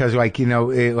 Yeah, because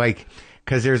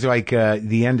because there's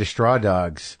the end of Straw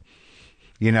Dogs,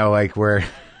 where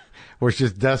it's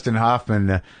just Dustin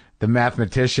Hoffman, the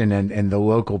mathematician and the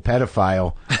local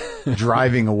pedophile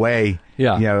driving away,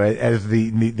 as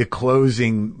the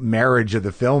closing marriage of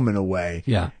the film in a way,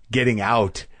 getting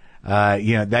out.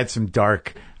 That's some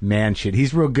dark man shit.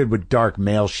 He's real good with dark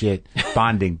male shit,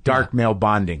 bonding, male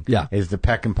bonding is the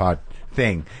Peckinpah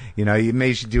thing. You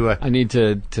maybe should do I need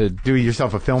to do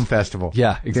yourself a film festival.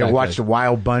 Yeah, exactly. Watch The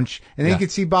Wild Bunch, and then you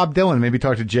could see Bob Dylan, maybe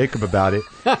talk to Jacob about it.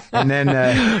 And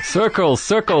then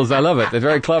circles, I love it. They're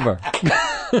very clever.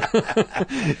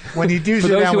 When you do for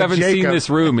those who haven't seen this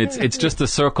room, it's just a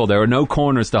circle. There are no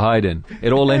corners to hide in.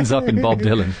 It all ends up in Bob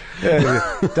Dylan.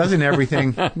 Doesn't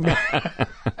everything?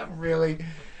 Really?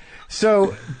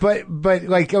 So, but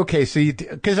okay, so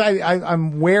because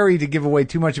I'm wary to give away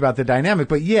too much about the dynamic,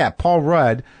 but Paul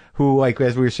Rudd, who,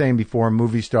 as we were saying before, a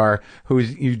movie star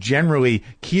who's generally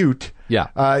cute. Yeah.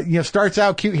 Starts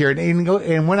out cute here.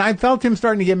 And when I felt him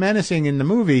starting to get menacing in the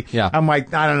movie, I'm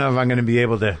like, I don't know if I'm going to be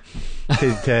able to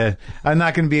I'm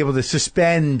not going to be able to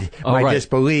suspend my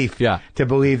disbelief to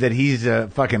believe that he's a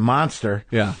fucking monster.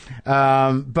 Yeah.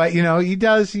 But he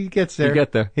gets there. You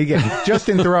get there.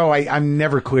 Justin Theroux, I'm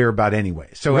never clear about anyway.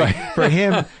 So for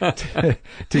him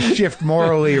to shift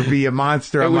morally or be a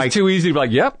monster, it was too easy to be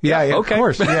like, yep, okay. Of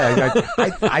course. Yeah.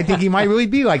 I think he might really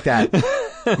be like that.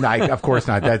 No, of course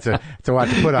not. It's a lot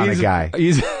to put on a guy.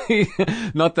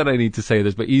 Not that I need to say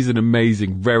this, but he's an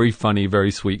amazing, very funny,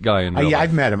 very sweet guy.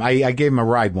 I've met him. I gave him a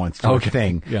ride once to a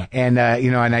thing. Yeah. And,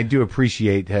 and I do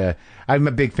appreciate, I'm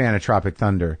a big fan of Tropic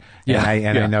Thunder. Yeah.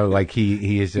 And I know, like,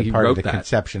 he is a part of the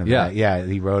conception of that. Yeah.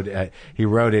 He wrote it.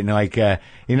 And, like,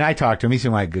 I talked to him. He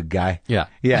seemed like a good guy. Yeah.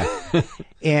 Yeah.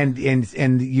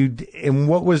 And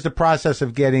what was the process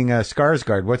of getting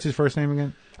Skarsgård? What's his first name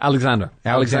again? Alexander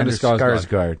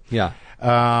Skarsgård. Yeah.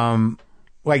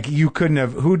 Like, you couldn't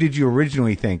have. Who did you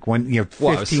originally think when 15 it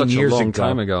was such years a long ago?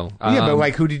 time ago. Yeah, but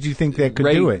like, who did you think that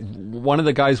could do it? One of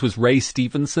the guys was Ray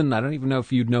Stevenson. I don't even know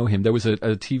if you'd know him. There was a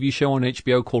TV show on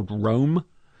HBO called Rome.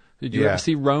 Did you ever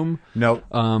see Rome? No.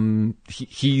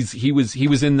 He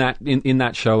was in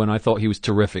that show, and I thought he was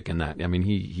terrific in that. I mean,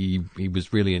 he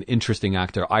was really an interesting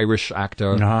actor, Irish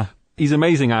actor. Uh-huh. He's an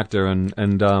amazing actor,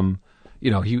 and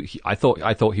I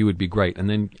thought he would be great. And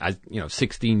then,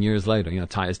 16 years later,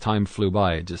 as time flew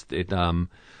by,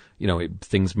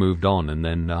 things moved on, and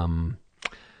then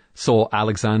saw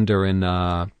Alexander in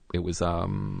it was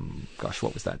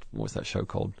what was that? What was that show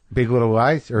called? Big Little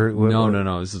Lies? Or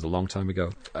No. This is a long time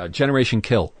ago. Generation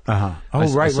Kill. Uh-huh. Oh, I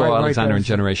saw right. Alexander in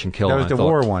Generation Kill. That was the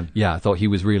war one. Yeah, I thought he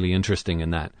was really interesting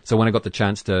in that. So when I got the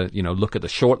chance to, look at the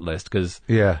short list, because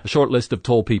a short list of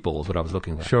tall people is what I was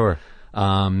looking at. Sure.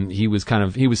 He was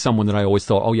someone that I always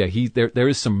thought, oh yeah, there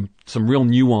is some real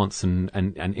nuance and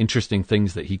interesting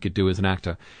things that he could do as an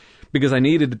actor, because I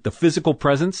needed the physical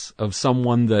presence of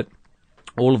someone that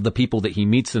all of the people that he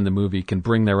meets in the movie can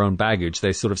bring their own baggage.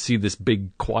 They sort of see this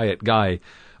big, quiet guy.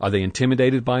 Are they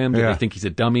intimidated by him? Do they think he's a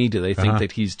dummy? Do they think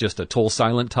that he's just a tall,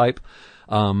 silent type?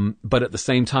 But at the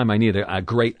same time, I need a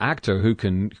great actor who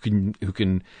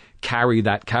can carry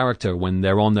that character when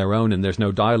they're on their own and there's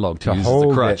no dialogue to use as a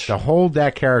crutch. To hold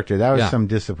that character, that was some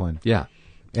discipline. Yeah.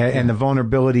 And the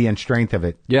vulnerability and strength of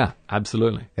it. Yeah,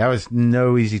 absolutely. That was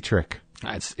no easy trick.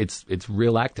 It's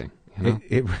real acting.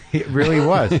 It really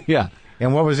was. Yeah.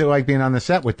 And what was it like being on the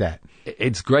set with that?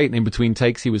 It's great. And in between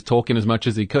takes, he was talking as much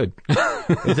as he could.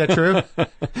 Is that true?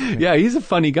 Yeah, he's a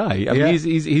funny guy. I mean,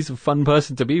 he's a fun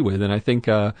person to be with. And I think,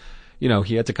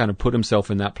 he had to kind of put himself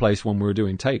in that place when we were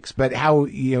doing takes. But how,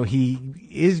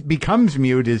 he becomes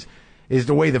mute is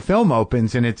the way the film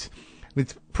opens, and it's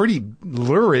pretty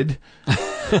lurid.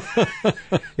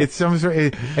 It's some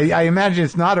sort. I imagine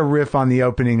it's not a riff on the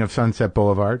opening of Sunset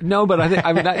Boulevard. No, but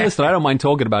listen, I don't mind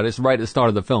talking about it. It's right at the start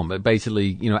of the film. But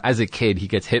basically, as a kid, he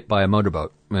gets hit by a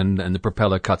motorboat, and the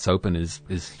propeller cuts open his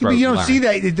throat. But you don't see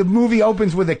that. The movie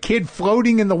opens with a kid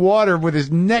floating in the water with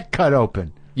his neck cut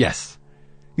open. Yes.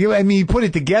 You put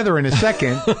it together in a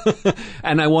second.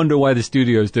 And I wonder why the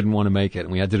studios didn't want to make it,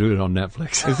 and we had to do it on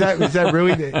Netflix. Is that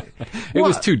really? It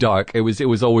was too dark. It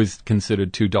was always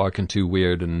considered too dark and too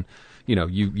weird, and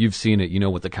you've seen it. You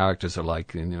know what the characters are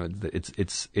like. And,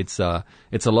 it's a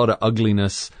lot of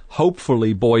ugliness,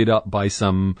 hopefully buoyed up by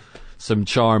some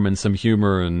charm and some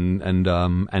humor and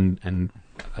an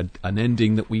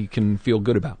ending that we can feel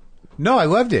good about. No, I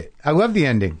loved it. I loved the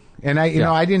ending. And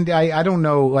I don't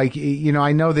know, like,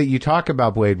 I know that you talk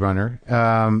about Blade Runner,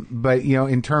 but,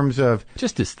 in terms of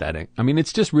just aesthetic. I mean,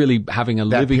 it's just really having a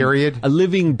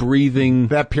living, breathing.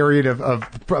 That period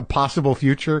of possible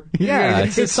future. Yeah.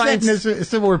 It's set in a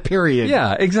similar period.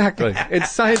 Yeah, exactly.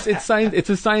 It's science. It's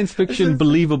a science fiction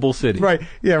believable city. Right.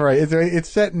 Yeah, right. It's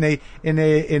set in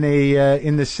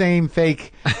the same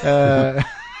fake,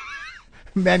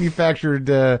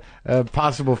 manufactured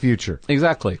possible future.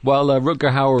 Exactly. While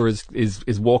Rutger Hauer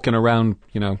is walking around,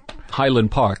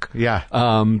 Highland Park. Yeah.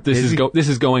 This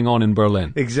is going on in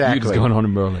Berlin. Exactly. It's going on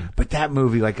in Berlin. But that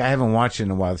movie, like, I haven't watched it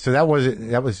in a while. So that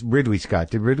was Ridley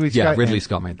Scott. Did Ridley Scott? Yeah, Ridley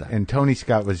Scott made that. And Tony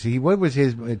Scott what was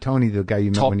his Tony, the guy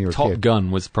you met when you were a kid? Top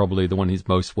Gun was probably the one he's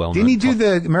most well known. Didn't he do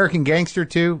the American Gangster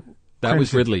too? That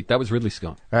was Ridley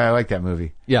Scott. I like that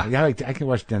movie. Yeah. I can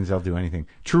watch Denzel do anything.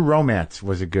 True Romance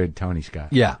was a good Tony Scott.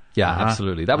 Yeah,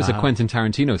 absolutely. That was a Quentin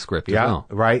Tarantino script as well.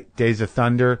 Right. Days of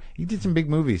Thunder. He did some big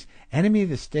movies. Enemy of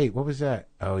the State. What was that?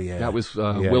 Oh, yeah. That was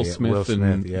Will Smith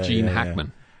and Gene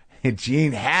Hackman.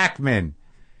 Gene Hackman.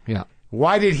 Yeah.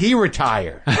 Why did he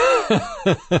retire?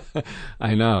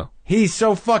 I know. He's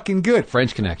so fucking good.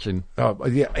 French Connection. Oh,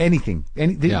 yeah, anything.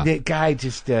 The guy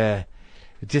just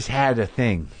had a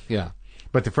thing. Yeah.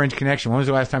 But the French Connection, when was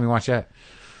the last time you watched that?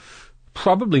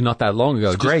 Probably not that long ago.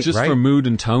 It's great, just right? for mood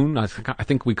and tone. I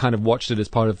think we kind of watched it as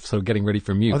part of sort of getting ready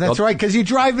for Mute. Oh, that's right, because you're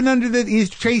driving he's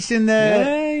chasing the...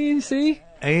 Yeah, you see?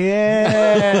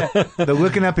 Yeah. The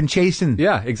looking up and chasing.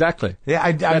 Yeah, exactly.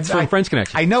 Yeah, that's from French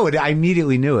Connection. I know it. I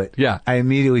immediately knew it. Yeah. I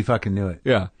immediately fucking knew it.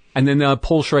 Yeah. And then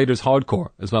Paul Schrader's Hardcore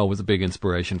as well was a big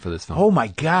inspiration for this film. Oh, my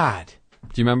God.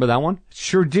 Do you remember that one?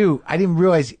 Sure do. I didn't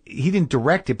realize he didn't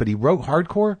direct it, but he wrote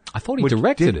Hardcore. I thought he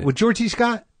directed it. With George C.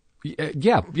 Scott?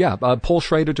 Yeah. Paul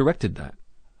Schrader directed that.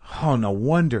 Oh, no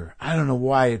wonder. I don't know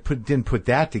why it didn't put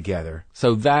that together.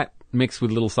 So that mixed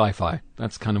with little sci-fi.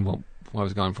 That's kind of what I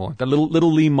was going for. That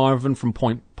little Lee Marvin from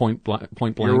Point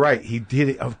Blank. You're right. He did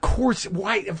it. Of course.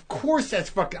 Why? Of course that's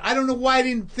fucking... I don't know why I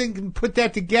didn't think and put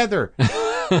that together.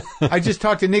 I just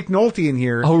talked to Nick Nolte in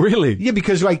here. Oh, really? Yeah,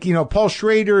 because Paul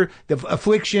Schrader, The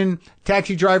Affliction,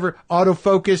 Taxi Driver,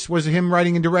 Autofocus was him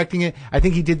writing and directing it. I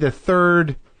think he did the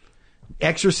third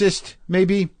Exorcist,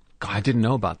 maybe. God, I didn't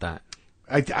know about that.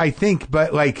 I think,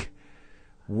 but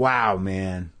wow,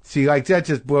 man. See, that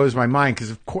just blows my mind because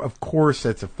of course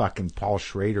that's a fucking Paul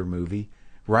Schrader movie,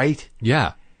 right?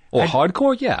 Yeah. Or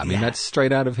Hardcore? Yeah. I mean, that's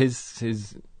straight out of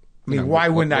his why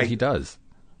wouldn't what he does.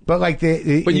 But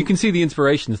but you can see the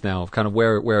inspirations now of kind of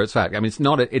where it's at. I mean,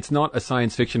 it's not a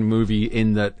science fiction movie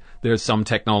in that there's some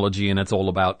technology and it's all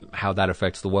about how that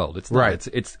affects the world. It's not. Right.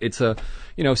 It's a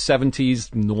 70s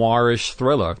noirish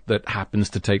thriller that happens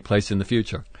to take place in the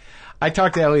future. I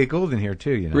talked to Elliot Gould in here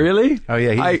too. Really? Oh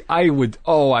yeah. I would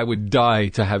die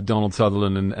to have Donald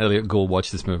Sutherland and Elliot Gould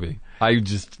watch this movie.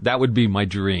 That would be my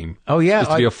dream. Oh yeah,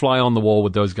 just to be a fly on the wall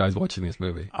with those guys watching this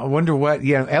movie. I wonder what.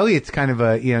 Elliot's kind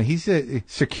of he's a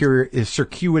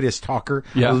circuitous talker,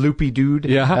 a loopy dude.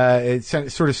 Yeah, it's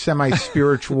sort of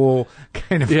semi-spiritual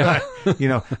kind of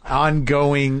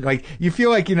ongoing. You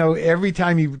feel every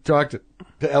time you talk to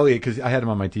Elliot, because I had him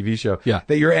on my TV show. Yeah,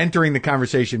 that you're entering the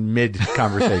conversation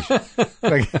mid-conversation.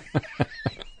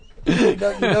 You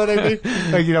know what I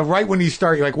mean? Right when you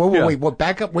start, you're like, whoa, wait, what?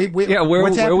 Back up, wait. Yeah, where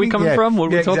are we coming from?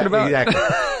 What are we talking about? Exactly.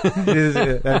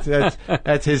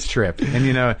 That's his trip, and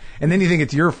and then you think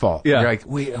it's your fault. Yeah. You're like,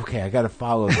 wait, okay, I got to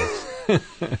follow this.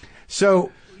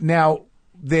 So now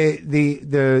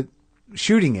the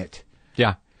shooting it.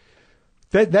 Yeah.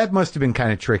 That must have been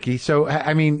kind of tricky. So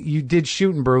I mean, you did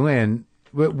shoot in Berlin.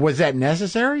 Was that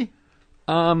necessary?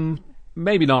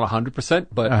 Maybe not 100%,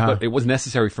 but it was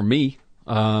necessary for me.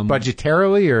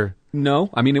 Budgetarily, or no?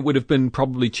 I mean, it would have been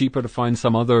probably cheaper to find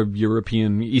some other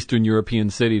Eastern European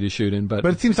city to shoot in. But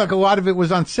it seems like a lot of it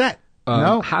was on set.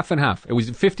 No, half and half. It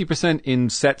was 50% in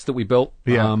sets that we built.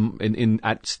 Yeah.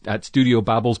 At Studio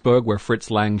Babelsberg, where Fritz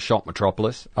Lang shot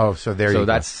Metropolis. Oh, so there you go. So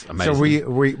that's amazing.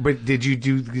 So but did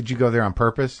you go there on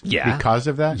purpose? Yeah. Because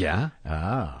of that? Yeah.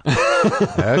 Ah.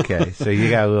 Okay. So you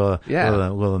got a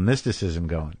little mysticism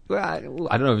going. Well, I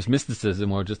don't know if it's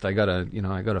mysticism or just I got a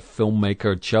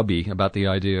filmmaker chubby about the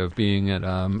idea of being at.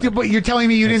 But you're telling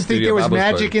me you didn't think there was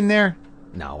magic in there?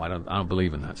 No, I don't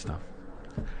believe in that stuff.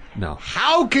 No.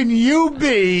 How can you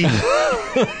be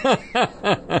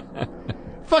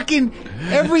fucking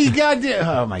every goddamn...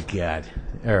 Oh, my God.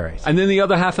 All right. And then the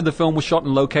other half of the film was shot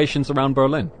in locations around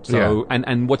Berlin. So,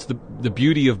 and what's the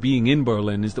beauty of being in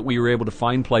Berlin is that we were able to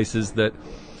find places that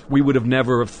we would have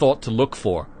never have thought to look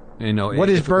for. What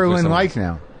is Berlin like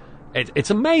now?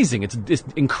 It's amazing. It's this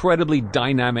incredibly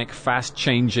dynamic,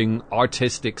 fast-changing,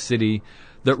 artistic city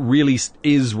that really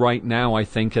is right now, I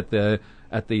think, at the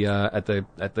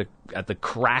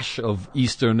crash of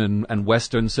Eastern and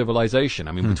Western civilization.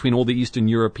 I mean, between all the Eastern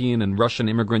European and Russian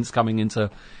immigrants coming into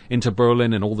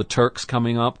Berlin and all the Turks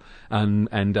coming up and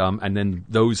then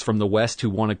those from the West who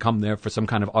want to come there for some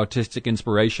kind of artistic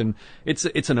inspiration.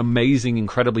 It's an amazing,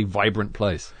 incredibly vibrant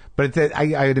place. But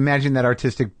I would imagine that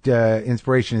artistic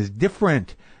inspiration is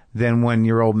different than when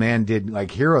your old man did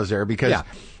Heroes there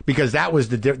because that was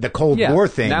the Cold War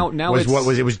thing. Now it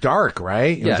was dark,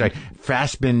 right? It was like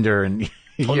Fassbinder and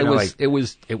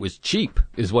it was cheap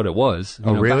is what it was.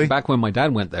 Really? Back when my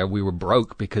dad went there, we were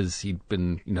broke because he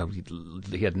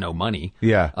had no money.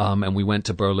 Yeah. And we went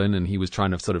to Berlin and he was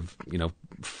trying to sort of,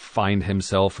 find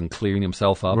himself and clearing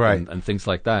himself up and things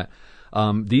like that.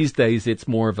 These days it's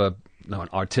more of an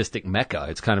artistic mecca.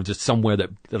 It's kind of just somewhere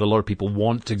that a lot of people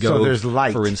want to go there's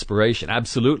light. For inspiration.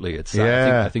 Absolutely. It's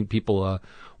I think people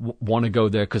want to go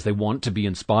there because they want to be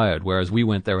inspired, whereas we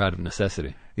went there out of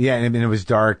necessity. Yeah, and it was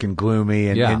dark and gloomy,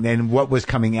 and what was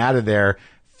coming out of there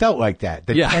felt like that.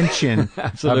 The tension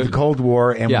of the Cold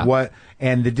War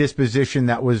and the disposition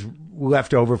that was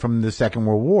left over from the Second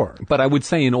World War. But I would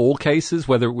say in all cases,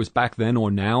 whether it was back then or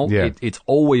now, it's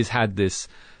always had this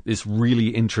really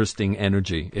interesting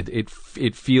energy.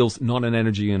 It feels not an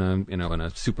energy in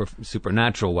a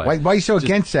supernatural way. Why are you so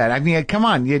against that? I mean, come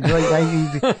on, you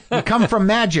come from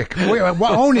magic.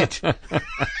 Own it.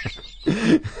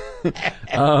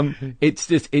 It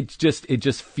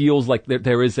just feels like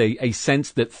there is a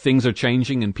sense that things are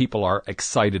changing and people are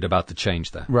excited about the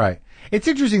change there. Right. It's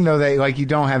interesting though that like you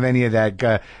don't have any of that,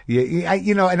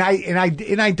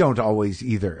 and I don't always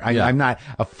either. I'm not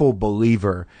a full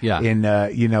believer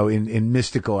in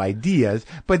mystical ideas,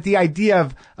 but the idea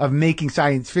of making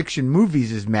science fiction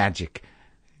movies is magic.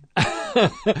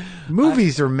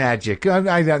 Movies are magic.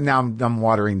 Now I'm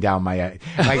watering down my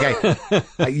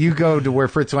you go to where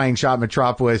Fritz Lang shot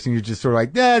Metropolis and you're just sort of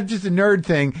like, just a nerd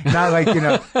thing. Not like,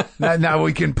 now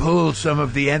we can pull some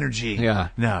of the energy. Yeah.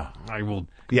 No. I will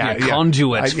be a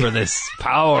conduit for this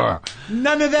power.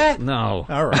 None of that? No.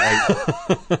 All right.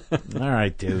 All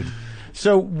right, dude.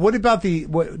 So what about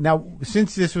now,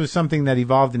 since this was something that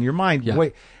evolved in your mind,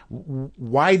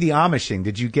 why the Amishing?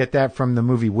 Did you get that from the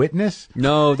movie Witness?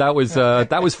 No, that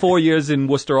was 4 years in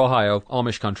Worcester, Ohio,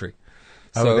 Amish country.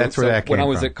 So that's where that came from. When I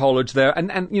was from. at college there,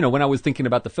 and when I was thinking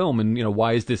about the film, and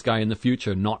why is this guy in the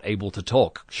future not able to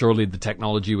talk? Surely the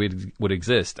technology would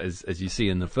exist, as you see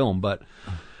in the film, but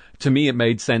to me it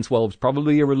made sense. Well, it's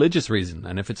probably a religious reason,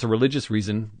 and if it's a religious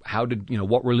reason,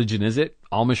 what religion is it?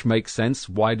 Amish makes sense.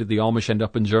 Why did the Amish end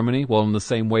up in Germany? Well, in the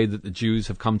same way that the Jews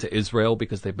have come to Israel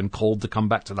because they've been called to come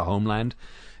back to the homeland.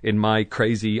 In my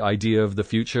crazy idea of the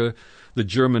future, the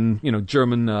German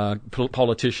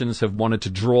politicians have wanted to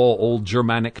draw old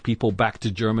Germanic people back to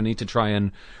Germany to try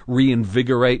and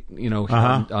reinvigorate,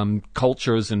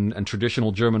 cultures and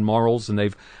traditional German morals, and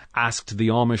they've asked the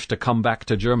Amish to come back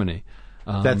to Germany.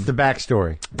 That's the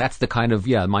backstory. That's the kind of,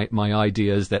 my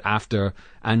idea is that after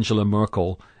Angela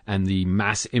Merkel and the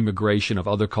mass immigration of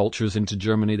other cultures into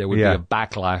Germany, there would be a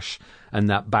backlash, and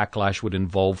that backlash would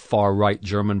involve far-right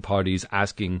German parties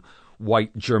asking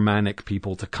white Germanic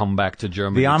people to come back to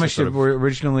Germany. The Amish were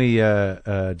originally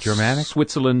Germanic?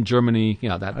 Switzerland, Germany,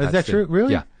 is that true?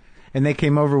 Really? Yeah. And they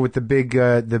came over with the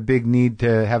big need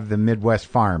to have the Midwest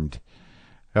farmed.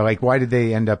 Like, why did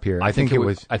they end up here? I think it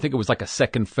was like a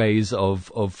second phase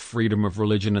of freedom of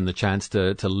religion and the chance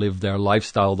to live their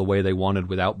lifestyle the way they wanted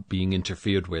without being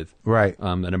interfered with. Right.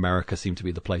 And America seemed to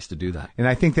be the place to do that. And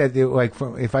I think that,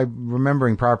 if I'm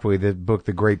remembering properly, the book,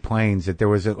 The Great Plains, that there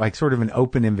was sort of an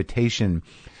open invitation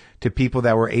to people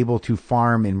that were able to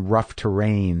farm in rough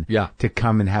terrain to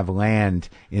come and have land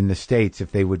in the States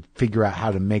if they would figure out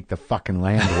how to make the fucking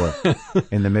land work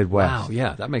in the Midwest. Wow,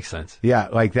 yeah, that makes sense. Yeah,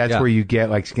 that's where you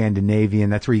get Scandinavian,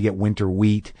 that's where you get winter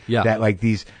wheat. Yeah. That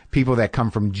these people that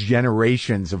come from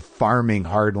generations of farming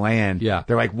hard land,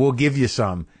 they're like, we'll give you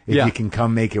some if you can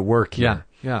come make it work here.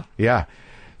 Yeah.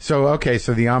 So,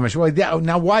 so the Amish,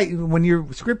 now why, when you're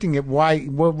scripting it,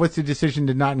 what's the decision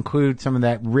to not include some of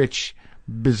that rich,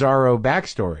 bizarro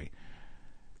backstory?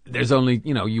 There's only,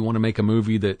 you want to make a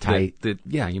movie tight. You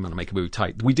want to make a movie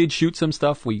tight. We did shoot some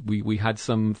stuff. We had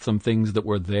some things that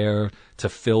were there to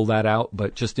fill that out,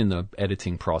 but just in the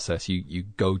editing process, you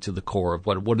go to the core of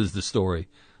what is the story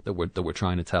that we're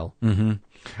trying to tell. Mm-hmm.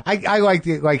 I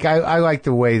like I like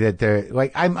the way that they're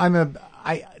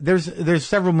there's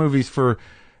several movies for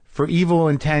evil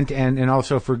intent and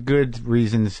also for good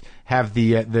reasons have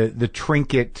the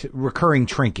trinket, recurring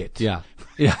trinket. Yeah.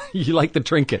 You like the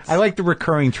trinkets. I like the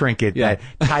recurring trinket that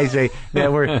ties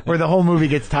where the whole movie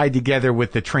gets tied together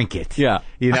with the trinket. Yeah.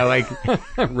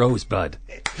 Rosebud.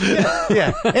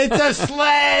 Yeah. It's a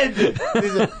sled.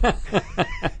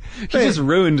 She just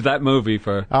ruined that movie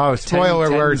for. Oh, spoiler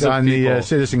alert on the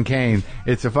Citizen Kane.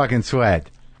 It's a fucking sled.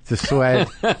 It's a sled.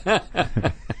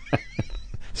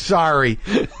 Sorry,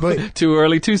 but too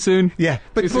early, too soon. Yeah,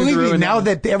 but believe me, now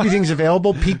that everything's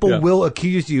available, people will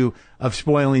accuse you of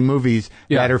spoiling movies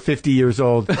that are 50 years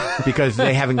old because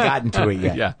they haven't gotten to it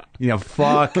yet. Yeah,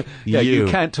 fuck you. You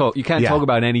can't talk. You can't talk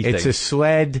about anything. It's a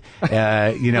sled.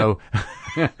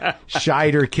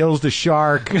 Scheider kills the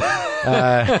shark.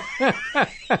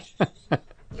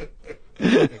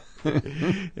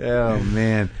 Oh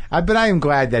man, but I am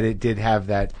glad that it did have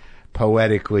that.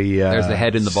 Poetically, there's a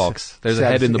head in the box. There's a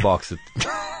head in the box.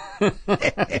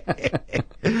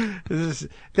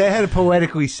 That had a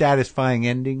poetically satisfying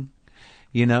ending,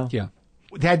 Yeah.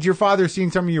 Had your father seen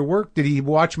some of your work? Did he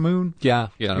watch Moon? Yeah.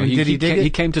 Did he dig it? He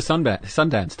came to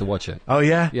Sundance to watch it. Oh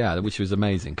yeah. Yeah, which was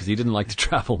amazing because he didn't like to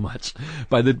travel much.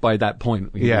 By that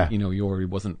point, he already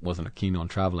wasn't keen on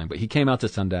traveling. But he came out to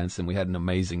Sundance and we had an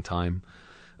amazing time.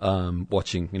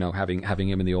 Watching, having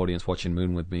him in the audience watching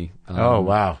Moon with me. Oh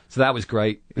wow! So that was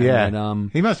great. Yeah.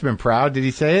 And, he must have been proud. Did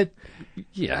he say it?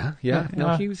 Yeah.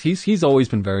 No, he's always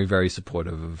been very, very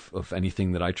supportive of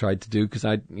anything that I tried to do because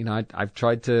I've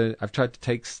tried to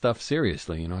take stuff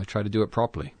seriously. I try to do it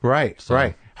properly. Right.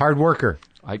 Hard worker.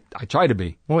 I try to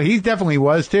be. Well, he definitely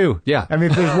was too. Yeah. I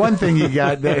mean, if there's one thing you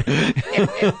got, that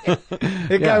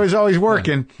guy was always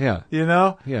working. Yeah. You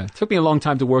know? Yeah. It took me a long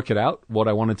time to work it out, what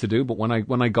I wanted to do, but when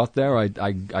I got there, I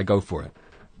go for it.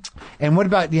 And what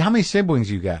about, how many siblings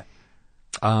you got?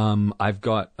 I've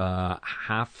got I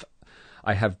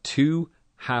have 2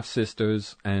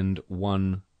 half-sisters and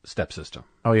 1 stepsister.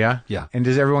 Oh, yeah? Yeah. And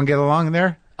does everyone get along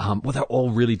there? Well, they're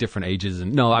all really different ages,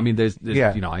 and no, I mean, there's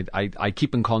Yeah. you know, I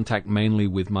keep in contact mainly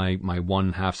with my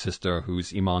one half sister,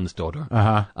 who's Iman's daughter.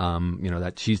 You know,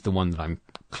 that she's the one that I'm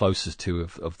closest to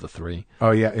of the 3. Oh,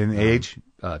 yeah, in age?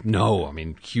 No, I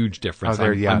mean, huge difference. Oh,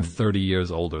 they're young. I'm 30 years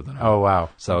older than her. Oh, wow.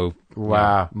 So,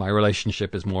 Wow. my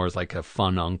relationship is more as like a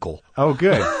fun uncle. Oh,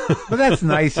 good. Well, that's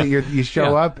nice that you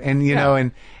show Yeah. up and, you know,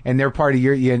 and they're part of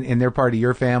and they're part of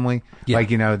your family. Yeah.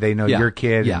 Like, you know, they know Yeah. your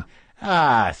kid. Yeah.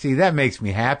 See, that makes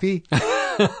me happy.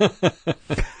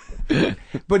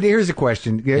 But here's a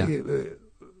question. Yeah.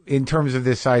 In terms of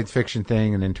this science fiction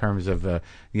thing and in terms of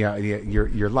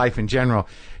your life in general,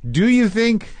 do you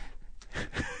think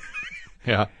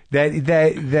Yeah.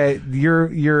 that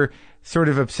your sort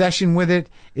of obsession with it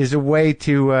is a way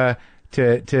to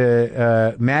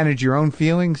manage your own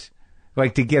feelings,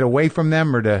 like to get away from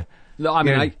them, or to? No, I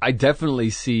mean, Yeah. I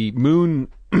definitely see Moon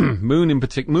Moon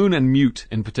and Mute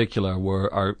in particular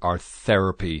are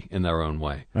therapy in their own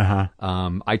way.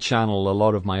 I channel a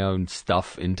lot of my own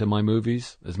stuff into my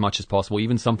movies as much as possible.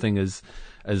 Even something as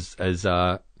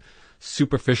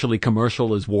superficially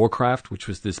commercial as Warcraft, which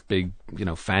was this big,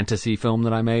 fantasy film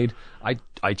that I made.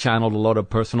 I channeled a lot of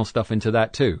personal stuff into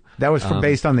that too. That was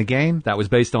based on the game? That was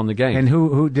based on the game. And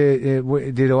who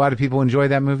did a lot of people enjoy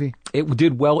that movie? It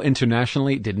did well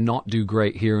internationally. It did not do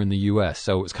great here in the U.S.,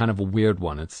 so it was kind of a weird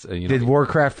one. It's Did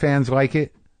Warcraft fans like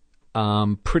it?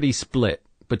 Pretty split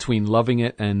between loving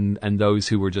it and those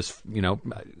who were just,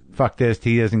 fuck this,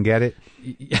 he doesn't get it.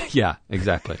 Yeah,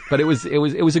 exactly. But it was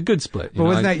a good split. But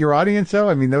wasn't that your audience though?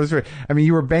 I mean,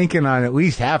 you were banking on at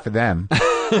least half of them.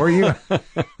 Were you?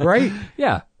 Right?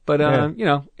 Yeah. But,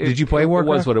 did you play Warcraft?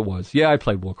 It was what it was. Yeah, I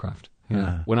played Warcraft.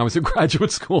 Yeah. When I was in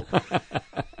graduate school.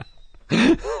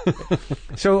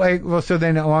 So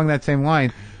then along that same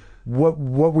line, what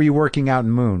were you working out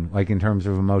in Moon, like in terms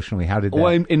of emotionally? How did that?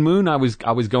 Well, in Moon, I was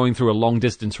going through a long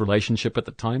distance relationship at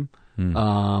the time,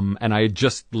 and I had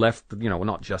just left.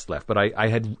 Not just left, but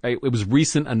it was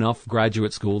recent enough.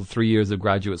 Graduate school, 3 years of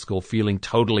graduate school, feeling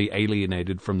totally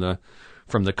alienated from the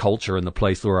culture and the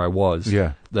place where I was.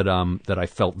 Yeah. That I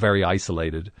felt very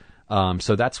isolated.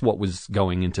 So that's what was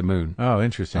going into Moon. Oh,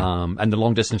 interesting. And the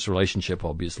long distance relationship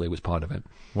obviously was part of it.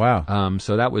 Wow.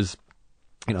 So that was.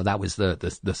 That was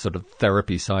the sort of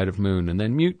therapy side of Moon. And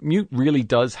then Mute really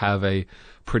does have a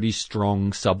pretty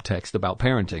strong subtext about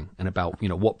parenting and about,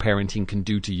 what parenting can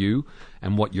do to you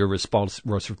and what your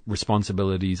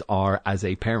responsibilities are as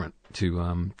a parent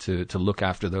to look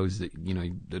after those that,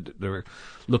 that are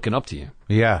looking up to you.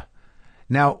 Yeah.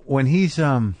 Now, when he's,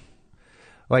 when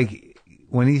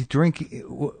he's drinking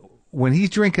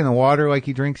the water like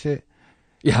he drinks it,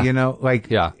 yeah.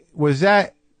 Yeah. Was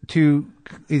that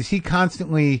is he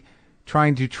constantly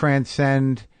trying to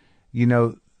transcend,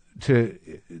 to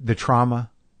the trauma?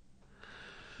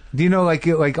 Do you know,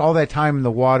 like all that time in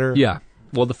the water? Yeah.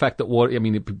 Well, the fact that water,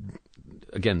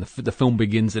 again, the film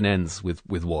begins and ends with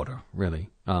water, really.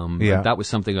 Yeah. That was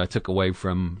something I took away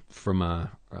from I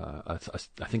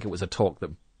think it was a talk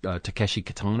that Takeshi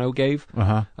Kitano gave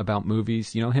about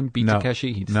movies. You know him, B. No.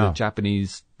 Takeshi? He's the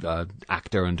Japanese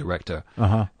actor and director.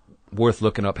 Worth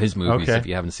looking up his movies if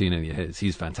you haven't seen any of his.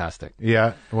 He's fantastic.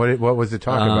 Yeah. What was it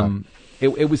talking about?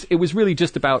 It was really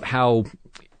just about how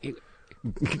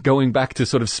going back to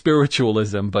sort of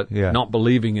spiritualism, but not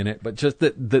believing in it, but just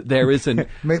that there isn't.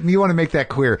 You want to make that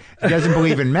clear. He doesn't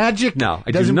believe in magic. No,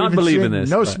 I do not believe in this.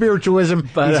 No spiritualism.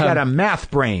 But, he's got a math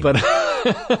brain. But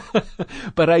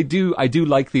but I do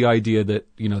like the idea that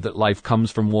that life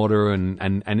comes from water,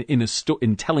 and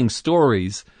in telling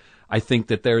stories. I think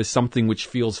that there is something which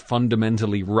feels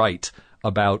fundamentally right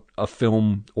about a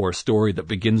film or a story that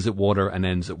begins at water and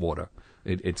ends at water.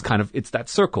 It's that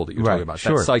circle that you're talking about,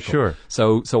 that cycle. Sure.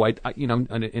 So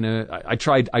I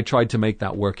tried to make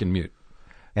that work in Mute.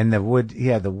 And the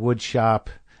wood shop.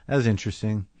 That was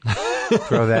interesting.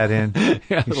 Throw that in.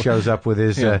 He shows up with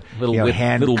his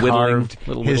hand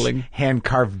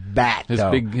carved bat.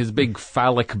 His big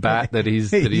phallic bat that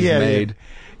he's made.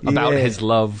 About his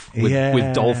love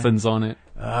with dolphins on it.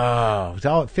 Oh, it's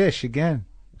all fish again.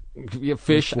 Yeah,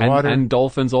 fish and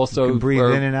dolphins also. You can breathe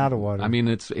in and out of water. I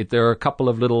mean, there are a couple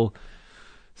of little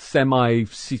semi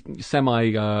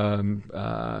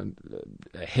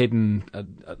hidden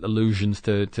allusions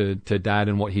to Dad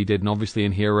and what he did, and obviously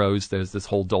in Heroes there's this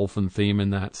whole dolphin theme in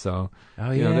that. So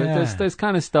there's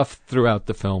kind of stuff throughout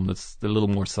the film that's a little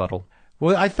more subtle.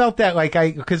 Well, I felt that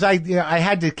I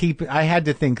had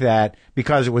to think that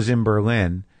because it was in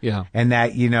Berlin, and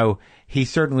that he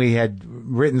certainly had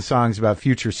written songs about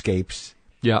futurescapes,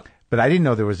 but I didn't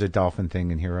know there was a dolphin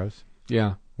thing in Heroes.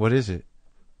 Yeah, what is it?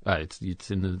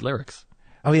 It's in the lyrics.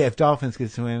 Oh yeah, if dolphins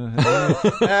could swim, of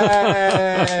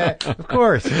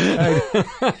course. Well,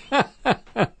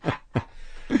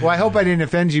 I hope I didn't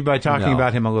offend you by talking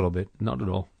about him a little bit. Not at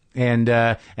all. And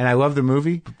I love the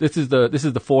movie. This is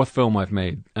the fourth film I've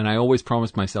made, and I always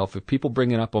promised myself if people bring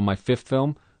it up on my fifth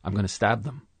film, I'm going to stab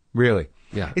them. Really?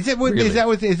 Yeah. Is that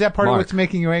part Marc, of what's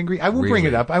making you angry? I won't bring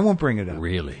it up. I won't bring it up.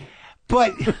 Really?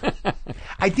 But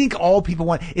I think all people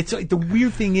want. It's the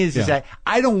weird thing is that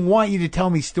I don't want you to tell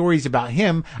me stories about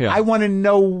him. Yeah. I want to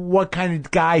know what kind of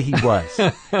guy he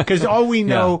was, because all we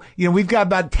know, we've got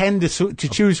about 10 to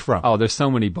choose from. Oh, there's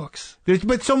so many books.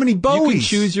 But so many Bowies. You can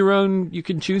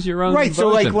choose your own. Right. version. So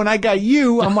like when I got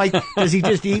you, I'm like, does he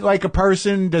just eat like a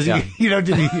person? Does he? Did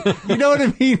he? You know what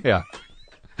I mean? Yeah.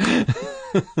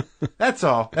 That's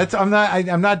all. I'm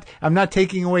not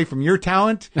taking away from your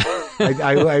talent.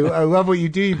 I love what you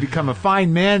do. You become a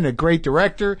fine man, a great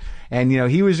director, and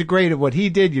he was great at what he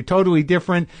did. You're totally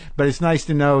different, but it's nice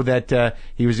to know that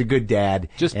he was a good dad.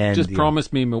 Just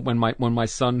promise me when my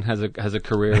son has a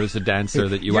career as a dancer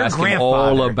that you ask him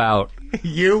all about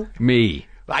me.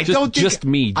 Just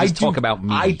talk about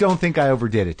me. I don't think I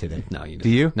overdid it today. No, you didn't. Do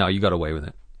you? No, you got away with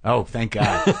it. Oh, thank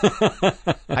God.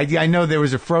 I know there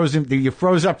was you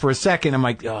froze up for a second. I'm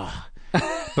like, oh,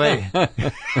 but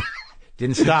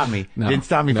didn't stop me. No. Didn't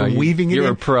stop me from weaving it in.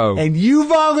 You're a pro. And you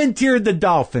volunteered the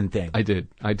dolphin thing. I did.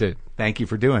 Thank you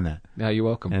for doing that. Yeah, you're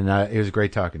welcome. And it was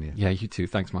great talking to you. Yeah, you too.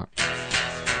 Thanks, Marc.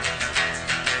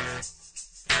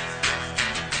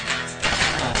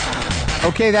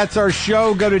 Okay, that's our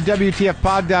show. Go to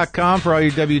WTFpod.com for all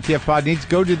your WTF Pod needs.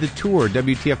 Go to the tour,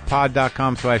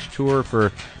 WTFpod.com/tour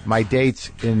for my dates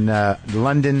in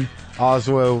London,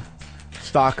 Oslo,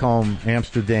 Stockholm,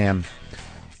 Amsterdam,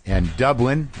 and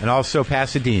Dublin, and also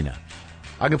Pasadena.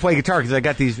 I can play guitar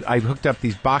because I hooked up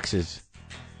these boxes.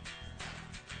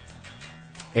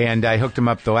 And I hooked them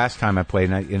up the last time I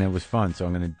played, and it was fun, so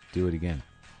I'm going to do it again.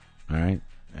 All right?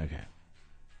 Okay.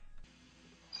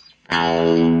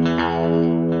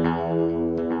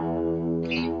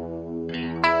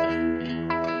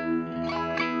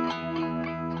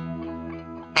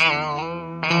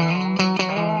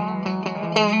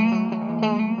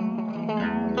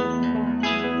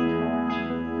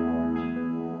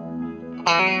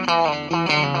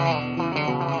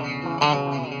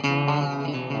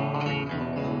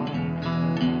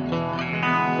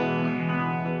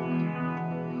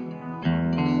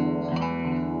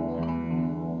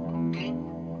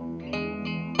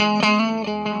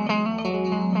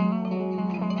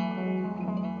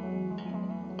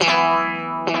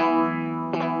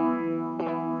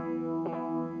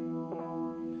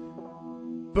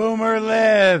 Boomer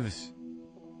lives!